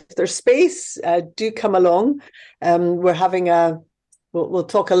there's space, do come along. We're having we'll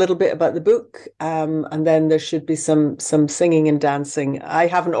talk a little bit about the book, and then there should be some singing and dancing. I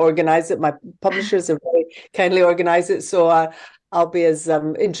haven't organised it. My publishers have very kindly organised it, so I'll be as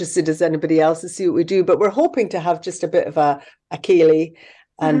interested as anybody else to see what we do. But we're hoping to have just a bit of a ceilidh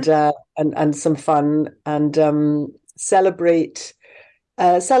and some fun, and celebrate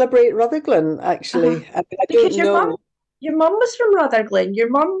Rutherglen, actually. I because your mum was from Rutherglen. Your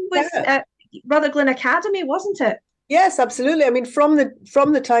mum was at Rutherglen Academy, wasn't it? Yes, absolutely. I mean, from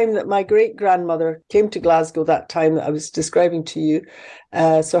the time that my great grandmother came to Glasgow, that time that I was describing to you,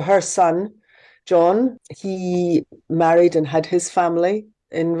 so her son John, he married and had his family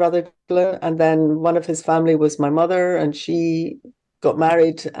in Rutherglen, and then one of his family was my mother, and she got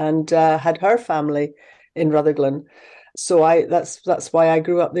married and had her family in Rutherglen. So that's why I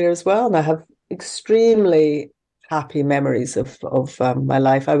grew up there as well, and I have extremely happy memories of my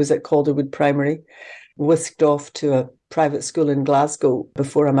life. I was at Calderwood Primary, whisked off to a private school in Glasgow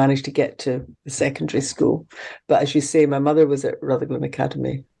before I managed to get to the secondary school. But as you say, my mother was at Rutherglen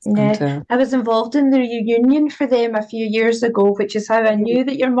Academy. Yeah, and, I was involved in the reunion for them a few years ago, which is how I knew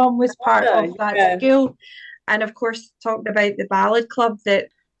that your mum was part of that school. And of course, talked about the ballad club that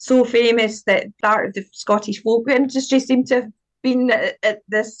so famous that started the Scottish folk industry seemed to have been at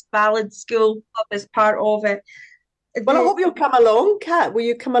this ballad school club as part of it. Well, I hope you'll come along, Kat. Will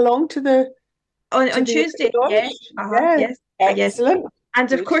you come along to the... On Tuesday, yes. Yes. Excellent.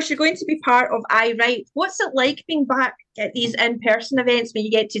 And of course, you're going to be part of I Write. What's it like being back at these in-person events when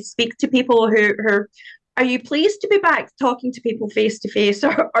you get to speak to people who are you pleased to be back talking to people face to face,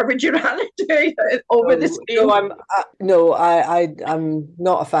 or would you rather do it over the screen? I'm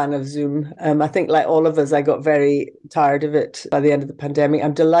not a fan of Zoom. I think, like all of us, I got very tired of it by the end of the pandemic.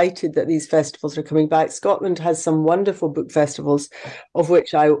 I'm delighted that these festivals are coming back. Scotland has some wonderful book festivals, of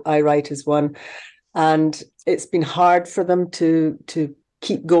which I Write is one, and it's been hard for them to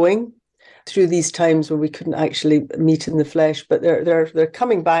keep going through these times where we couldn't actually meet in the flesh. But they're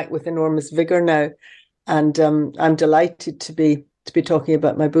coming back with enormous vigor now. And I'm delighted to be talking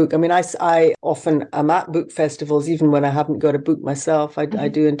about my book. I mean, I often am at book festivals, even when I haven't got a book myself. I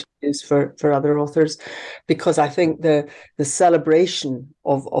do interviews for other authors, because I think the celebration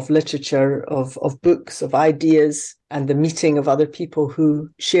of literature, of books, of ideas, and the meeting of other people who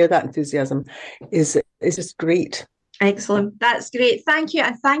share that enthusiasm is just great. Excellent. That's great. Thank you.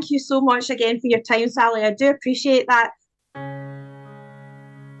 And thank you so much again for your time, Sally. I do appreciate that.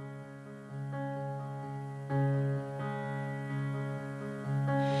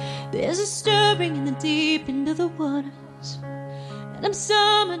 There's a stirring in the deep end of the waters, and I'm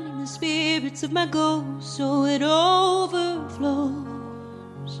summoning the spirits of my ghost, so it overflows.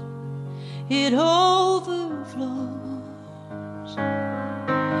 It overflows.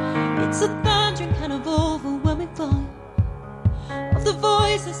 It's a thundering kind of overwhelming volume of the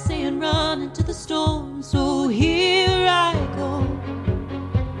voices saying run into the storm. So here I go.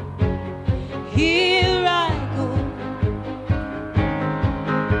 Here I go.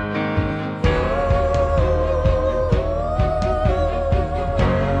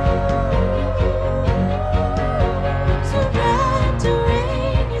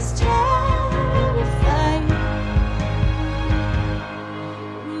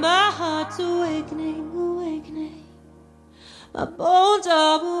 My bones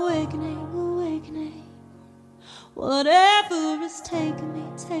are awakening, awakening. Whatever is taking me,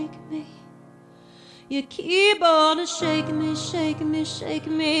 taking me. You keep on shaking me, shaking me,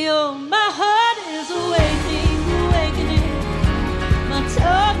 shaking me. Oh, my heart is awakening, awakening. My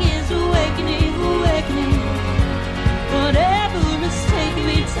tongue is awakening, awakening. Whatever is taking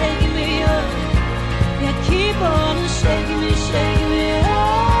me, taking me. Oh, you keep on shaking me, shaking me.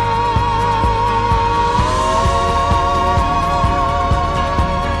 Oh.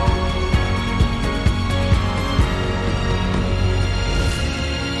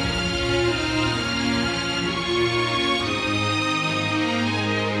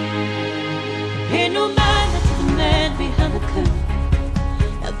 Ain't no mind that's the man behind the curtain.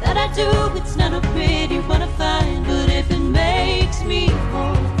 Now that I do, it's not a pretty one I find. But if it makes me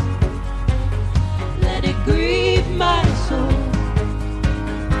whole, let it grieve my soul.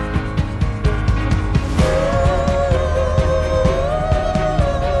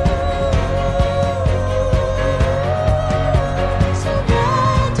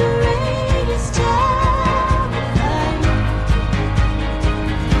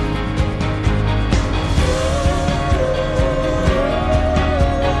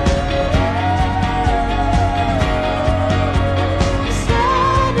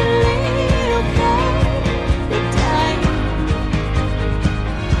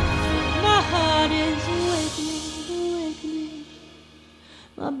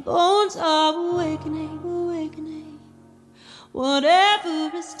 Bones are awakening, awakening.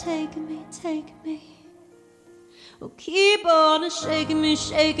 Whatever is taking me, taking me. Oh, keep on shaking me,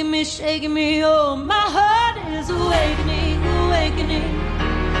 shaking me, shaking me. Oh, my heart is awakening, awakening.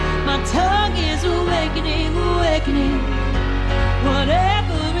 My tongue is awakening, awakening.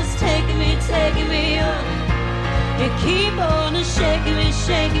 Whatever is taking me, taking me. Oh, you keep on shaking me,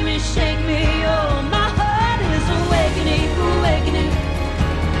 shaking me, shaking me. Oh, my heart is awakening, awakening.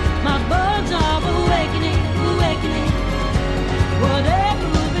 My bones are awakening, awakening. Whatever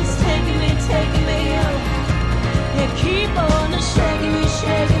is taking me, taking me. Oh, you keep on shaking me,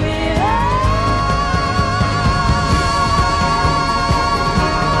 shaking me. Oh.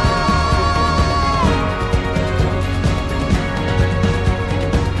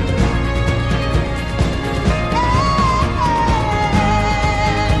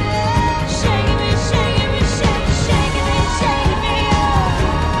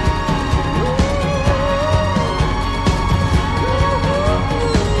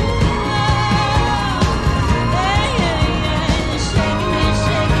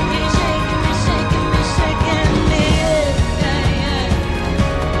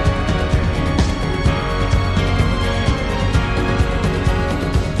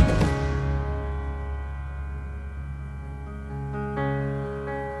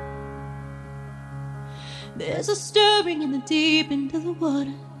 There's a stirring in the deep into the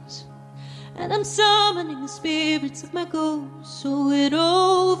waters, and I'm summoning the spirits of my ghost, so it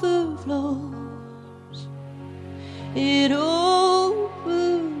overflows. It overflows.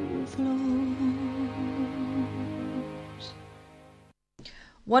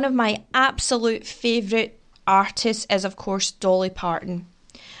 One of my absolute favourite artists is, of course, Dolly Parton.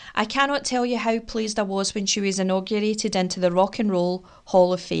 I cannot tell you how pleased I was when she was inaugurated into the Rock and Roll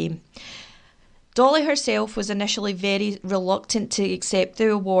Hall of Fame. Dolly herself was initially very reluctant to accept the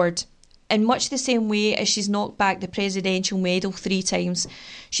award, in much the same way as she's knocked back the presidential medal 3 times.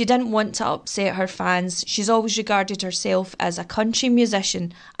 She didn't want to upset her fans. She's always regarded herself as a country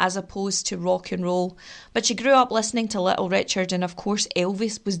musician as opposed to rock and roll. But she grew up listening to Little Richard, and of course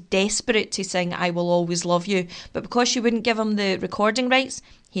Elvis was desperate to sing I Will Always Love You, but because she wouldn't give him the recording rights,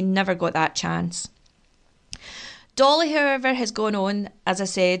 he never got that chance. Dolly, however, has gone on, as I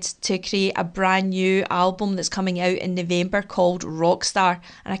said, to create a brand new album that's coming out in November called Rockstar,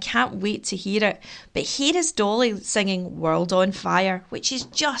 and I can't wait to hear it. But here is Dolly singing World on Fire, which is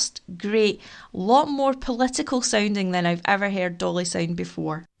just great. A lot more political sounding than I've ever heard Dolly sound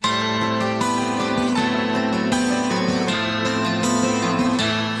before.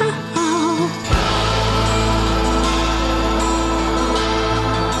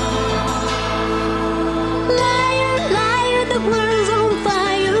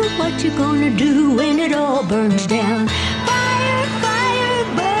 What you gonna do when it all burns down? Fire, fire,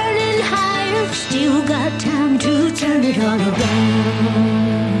 burning higher. Still got time to turn it all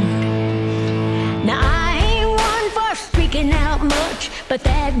around. Now I ain't one for speaking out much, but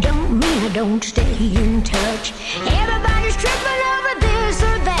that don't mean I don't stay in touch. Everybody's tripping over this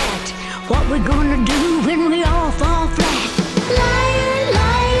or that. What we gonna do when we all fall flat? Liar,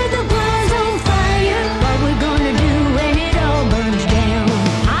 liar, the world's on fire. What we gonna do when it all burns down?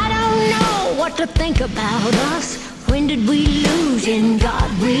 What to think about us? When did we lose? In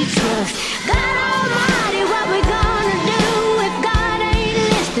God we trust. God Almighty, what we gonna do if God ain't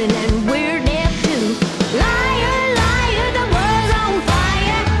listening and we're deaf too? Liar, liar, the world's on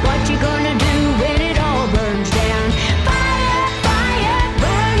fire. What you gonna do when it all burns down? Fire, fire,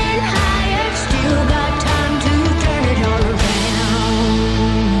 burning higher. Still got time to turn it all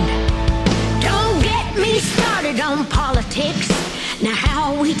around. Don't get me started on politics. Now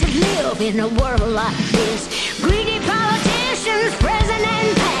how are we to live in a world like this? Greedy politicians, present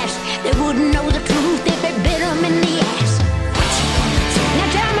and past, they wouldn't know the truth if it bit them in the ass. Now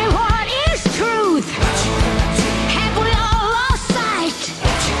tell me, what is truth? Have we all lost sight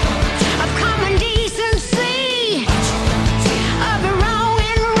of common decency, of the wrong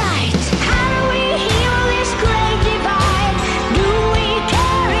and right? How do we heal this great divide? Do we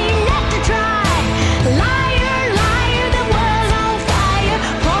care enough to try? Liar, liar, the world's on fire.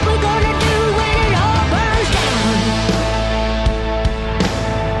 What we gonna do when it all burns down?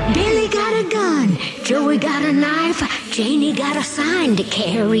 Billy got a gun, Joey got a knife, Janie got a sign to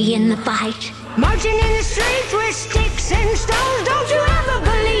carry in the fight. Marching in the streets with sticks and stones. Don't you ever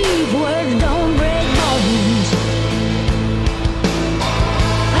believe words don't break bones.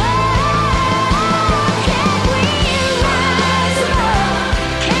 Can't we rise above?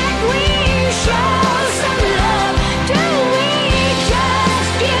 Can't we show some love? Do we just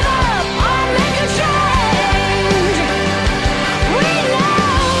give up or make a change? We know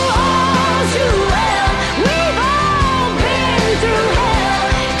all too well, we've all been through hell.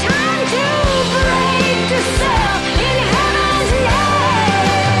 Time to break the cell in heaven's name.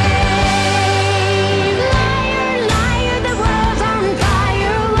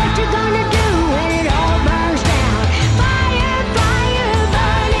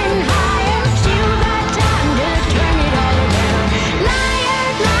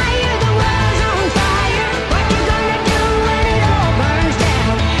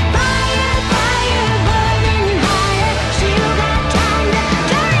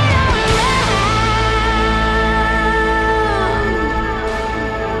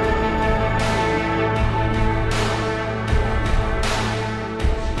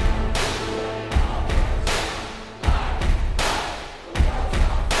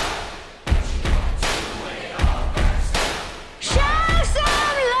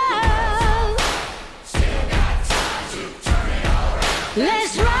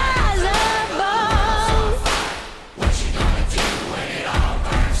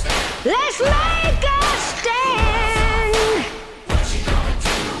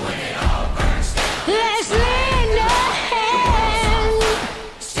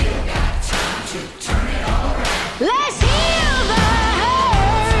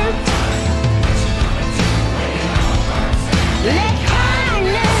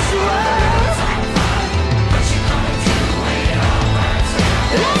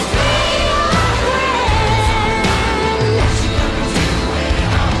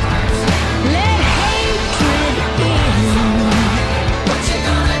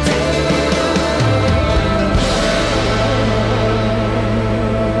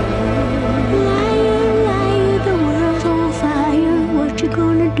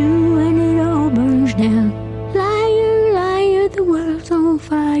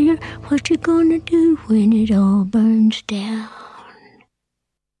 What you gonna do when it all burns down?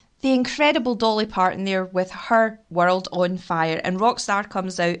 The incredible Dolly Parton there with her World on Fire, and Rockstar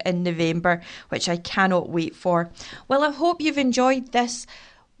comes out in November, which I cannot wait for. Well, I hope you've enjoyed this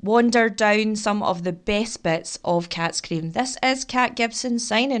wander down some of the best bits of Cat Scream. This is Cat Gibson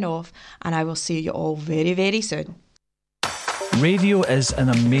signing off, and I will see you all very, very soon. Radio is an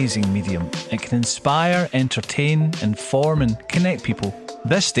amazing medium. It can inspire, entertain, inform and connect people.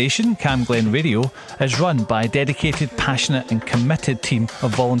 This station, Cam Glen Radio, is run by a dedicated, passionate and committed team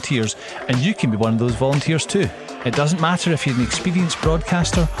of volunteers, and you can be one of those volunteers too. It doesn't matter if you're an experienced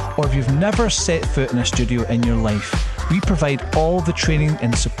broadcaster or if you've never set foot in a studio in your life. We provide all the training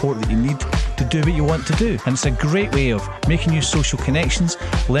and support that you need to do what you want to do. And it's a great way of making new social connections,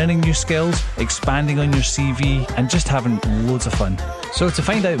 learning new skills, expanding on your CV, and just having loads of fun. So to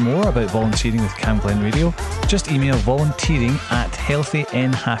find out more about volunteering with Cam Glen Radio, just email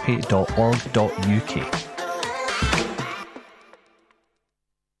volunteering@healthynhappy.org.uk.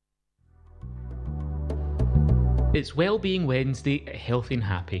 It's Wellbeing Wednesday at Healthy and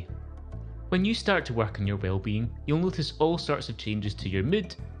Happy. When you start to work on your well-being, you'll notice all sorts of changes to your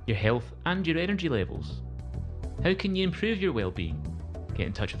mood, your health and your energy levels. How can you improve your well-being? Get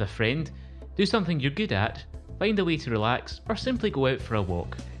in touch with a friend, do something you're good at, find a way to relax, or simply go out for a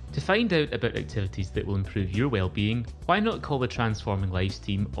walk. To find out about activities that will improve your well-being, why not call the Transforming Lives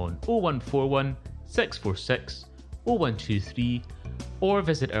team on 0141 646 0123 or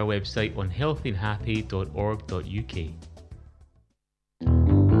visit our website on healthyandhappy.org.uk.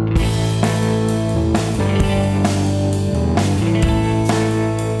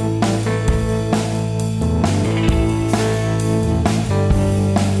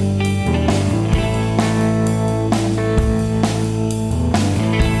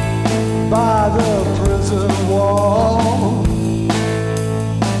 By the prison wall,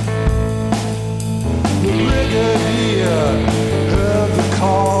 the brigadier heard the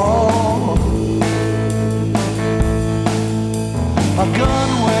call.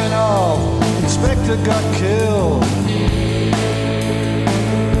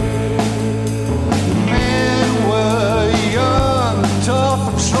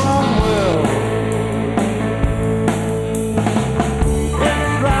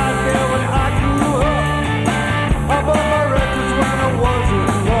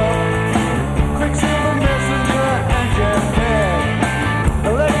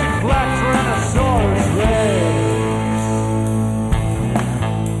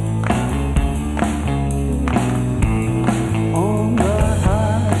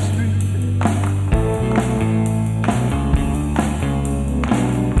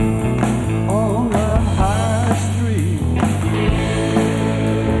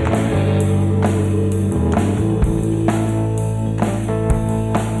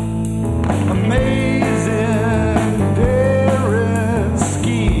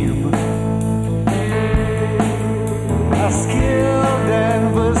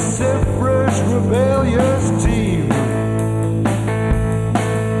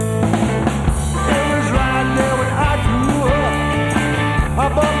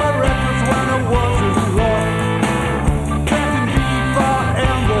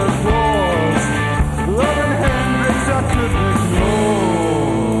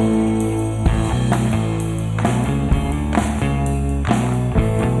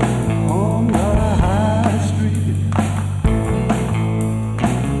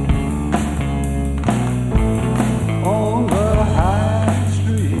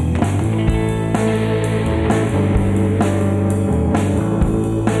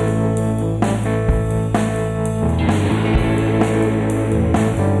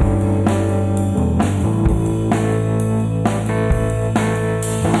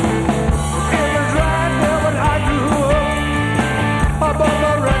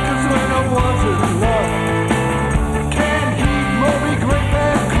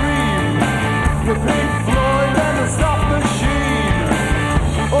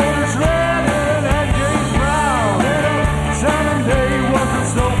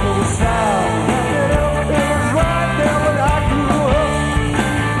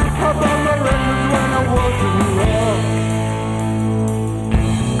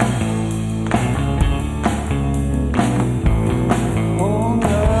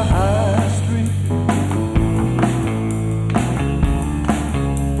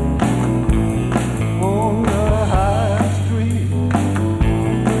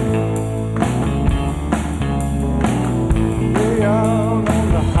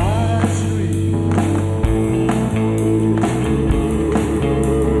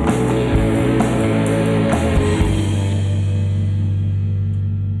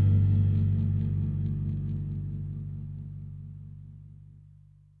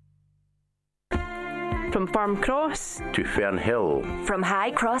 From Firm Cross to Fernhill, from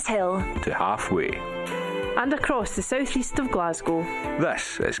High Cross Hill to Halfway, and across the southeast of Glasgow.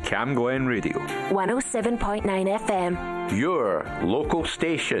 This is Camglen Radio 107.9 FM, your local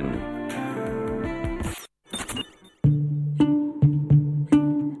station.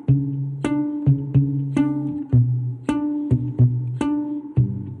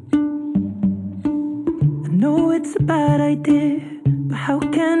 I know it's a bad idea, but how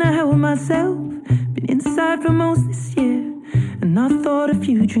can I help myself? Been inside for most this year, and I thought a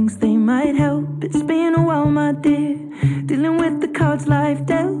few drinks they might help. It's been a while, my dear, dealing with the cards life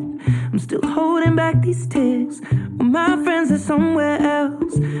dealt. I'm still holding back these tears, well, my friends are somewhere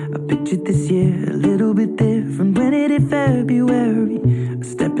else. I pictured this year a little bit different when it hit February. A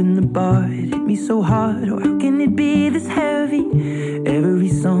step in the bar, it hit me so hard. Oh, how can it be this heavy? Every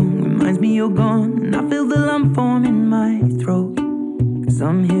song reminds me you're gone, and I feel the lump form in my throat, 'cause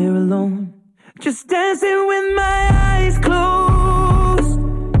I'm here alone, just dancing with my eyes closed.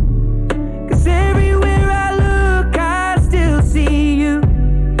 'Cause everywhere I look, I still see you.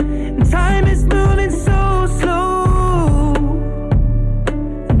 And time is moving so slow,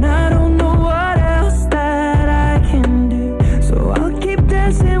 and I don't know what else that I can do. So I'll keep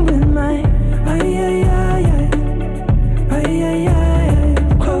dancing with my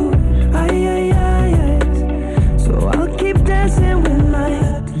closed. So I'll keep dancing with my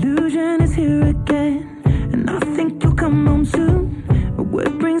delusion is here again, and I think you'll come home soon. But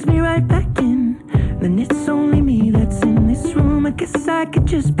what brings me right back in? Then it's only me that's in this room. I guess I could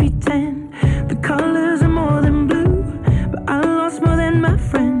just pretend the colors are more than blue, but I lost more than my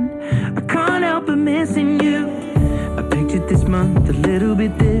friend. I can't help but missing you. I pictured this month a little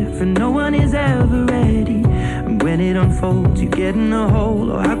bit different. No one is ever ready, and when it unfolds, you get in a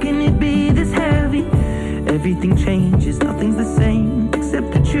hole. Oh, how can it be this heavy? Everything changes, nothing's the same,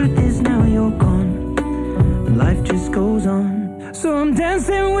 except the truth is now you're gone, and life just goes on. So I'm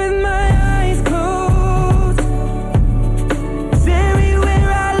dancing with my eyes closed. 'Cause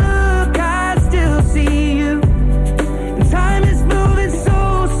everywhere I look, I still see you. And time is moving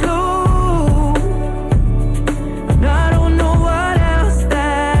so slow, and I don't know what else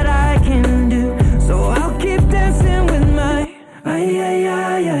that I can do. So I'll keep dancing with my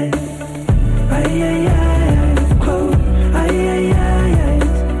closed.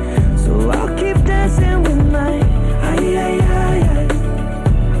 So I'll keep dancing with my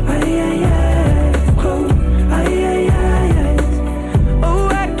closed. Oh,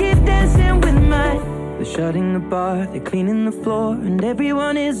 I keep dancing with my. They're shutting the bar, they're cleaning the floor, and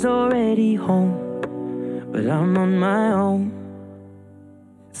everyone is already home, but I'm on my own,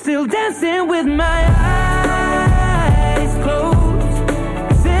 still dancing with my eyes closed.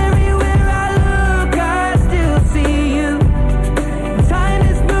 'Cause everywhere I look, I still see you. Time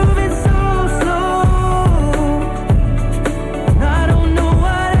is moving so slow, and I don't know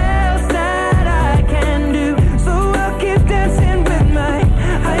what else that I can do. So I'll keep dancing with my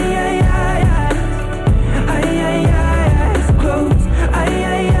eyes closed.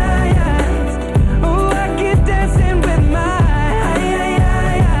 Oh, I keep dancing with my eyes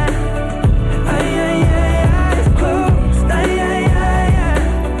closed.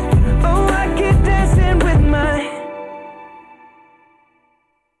 Oh, I keep dancing with my.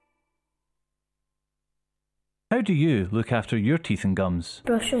 How do you look after your teeth and gums?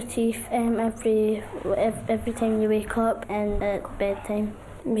 Brush your teeth every time you wake up and at bedtime.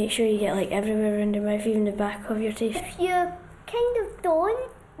 Make sure you get like everywhere around your mouth, even the back of your teeth. If you kind of don't,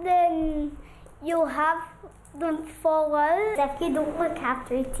 then you'll have them fall out. If you don't look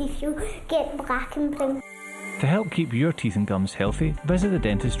after your teeth, you'll get black and brown. To help keep your teeth and gums healthy, visit the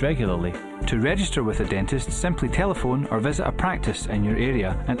dentist regularly. To register with a dentist, simply telephone or visit a practice in your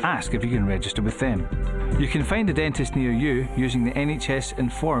area and ask if you can register with them. You can find a dentist near you using the NHS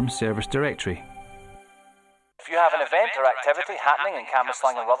Inform service directory. If you have an event or activity happening in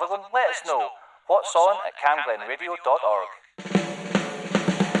Cambuslang and Rutherglen, let us know. What's on at camglenradio.org.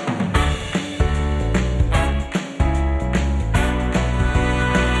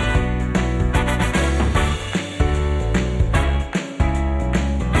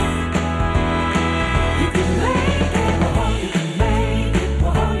 You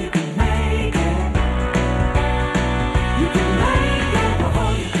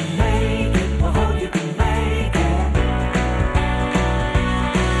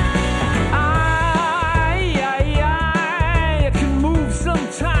can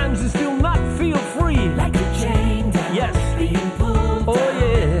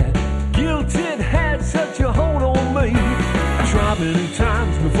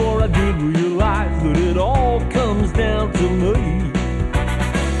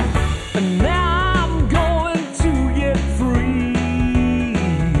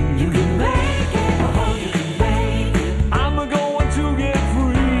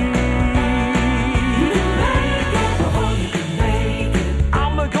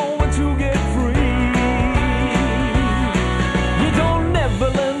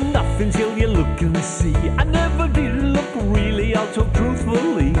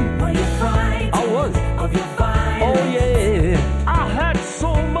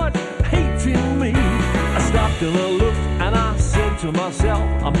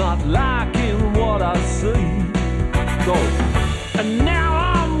I'm not liking what I see. Go. And now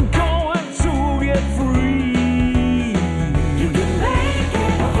I'm going to get free. You can make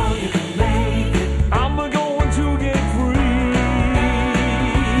it, oh, you can make it. I'm going to get free.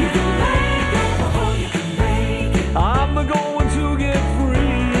 You can make it, oh, you can make it. I'm going to get free.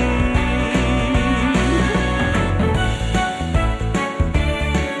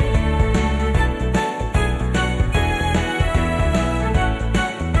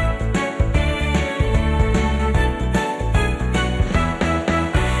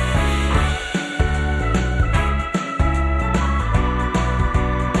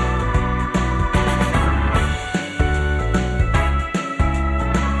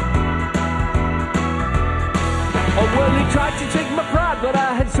 Tried to take my pride, but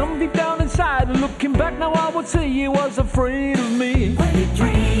I had some deep down inside. And looking back now, I would say he was afraid of me. When you're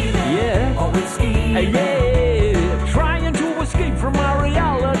dreaming, yeah, always scheming, yeah, trying to escape from my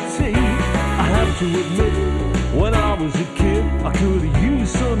reality. I have to admit, when I was a kid, I could have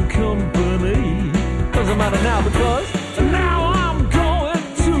used some company. Doesn't matter now because now I'm going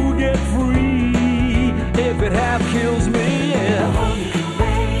to get free. If it half kills me, yeah,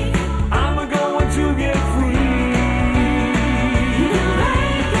 I'm going to get free.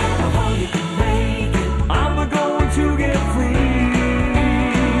 To get free. You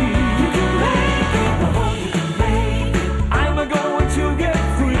can make it, oh, you can make it. I'm going to get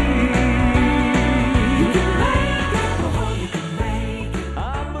free. You can make it, oh, you can make it.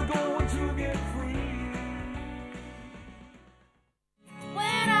 I'm going to get free.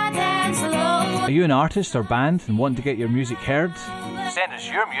 When I dance alone. Are you an artist or band and want to get your music heard? Send us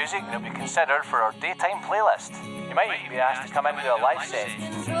your music and it'll be considered for our daytime playlist. You might even be asked to come into a live set.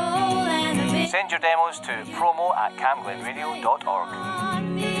 Send your demos to promo@camglenradio.org.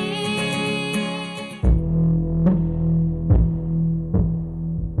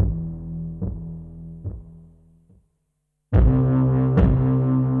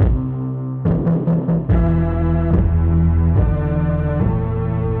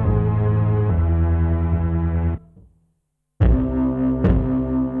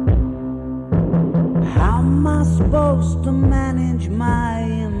 How am I supposed to manage my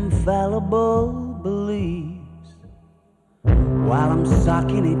infallible beliefs while I'm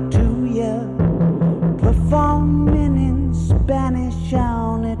sucking it to you, performing in Spanish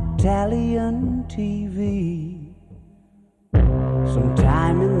on Italian TV?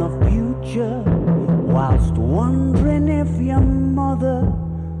 Sometime in the future, whilst wondering if your mother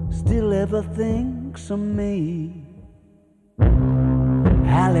still ever thinks of me.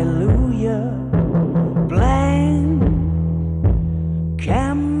 Hallelujah, blank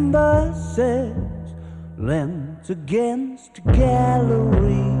canvases lent against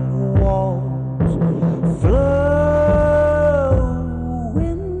gallery walls, flowing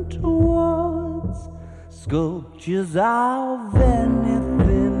towards sculptures of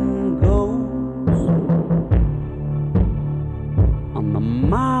anything goes on the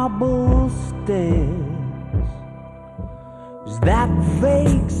marble stairs. Is that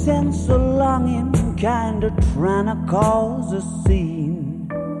vague sense of longing kinda trying to cause a scene?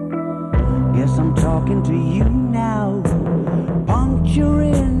 Guess I'm talking to you now,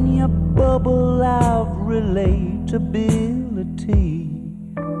 puncturing your bubble of relatability.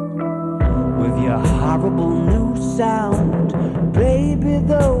 With your horrible new sound, baby,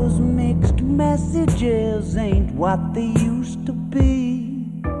 those mixed messages ain't what they used to be.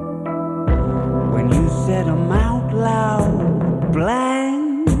 When you said them out loud,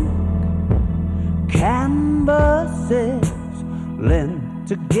 blank canvases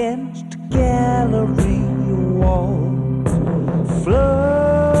lent against gallery walls,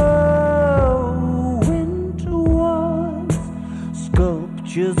 flowing towards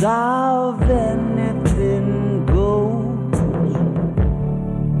sculptures of anything goes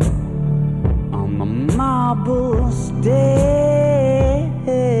on the marble stairs.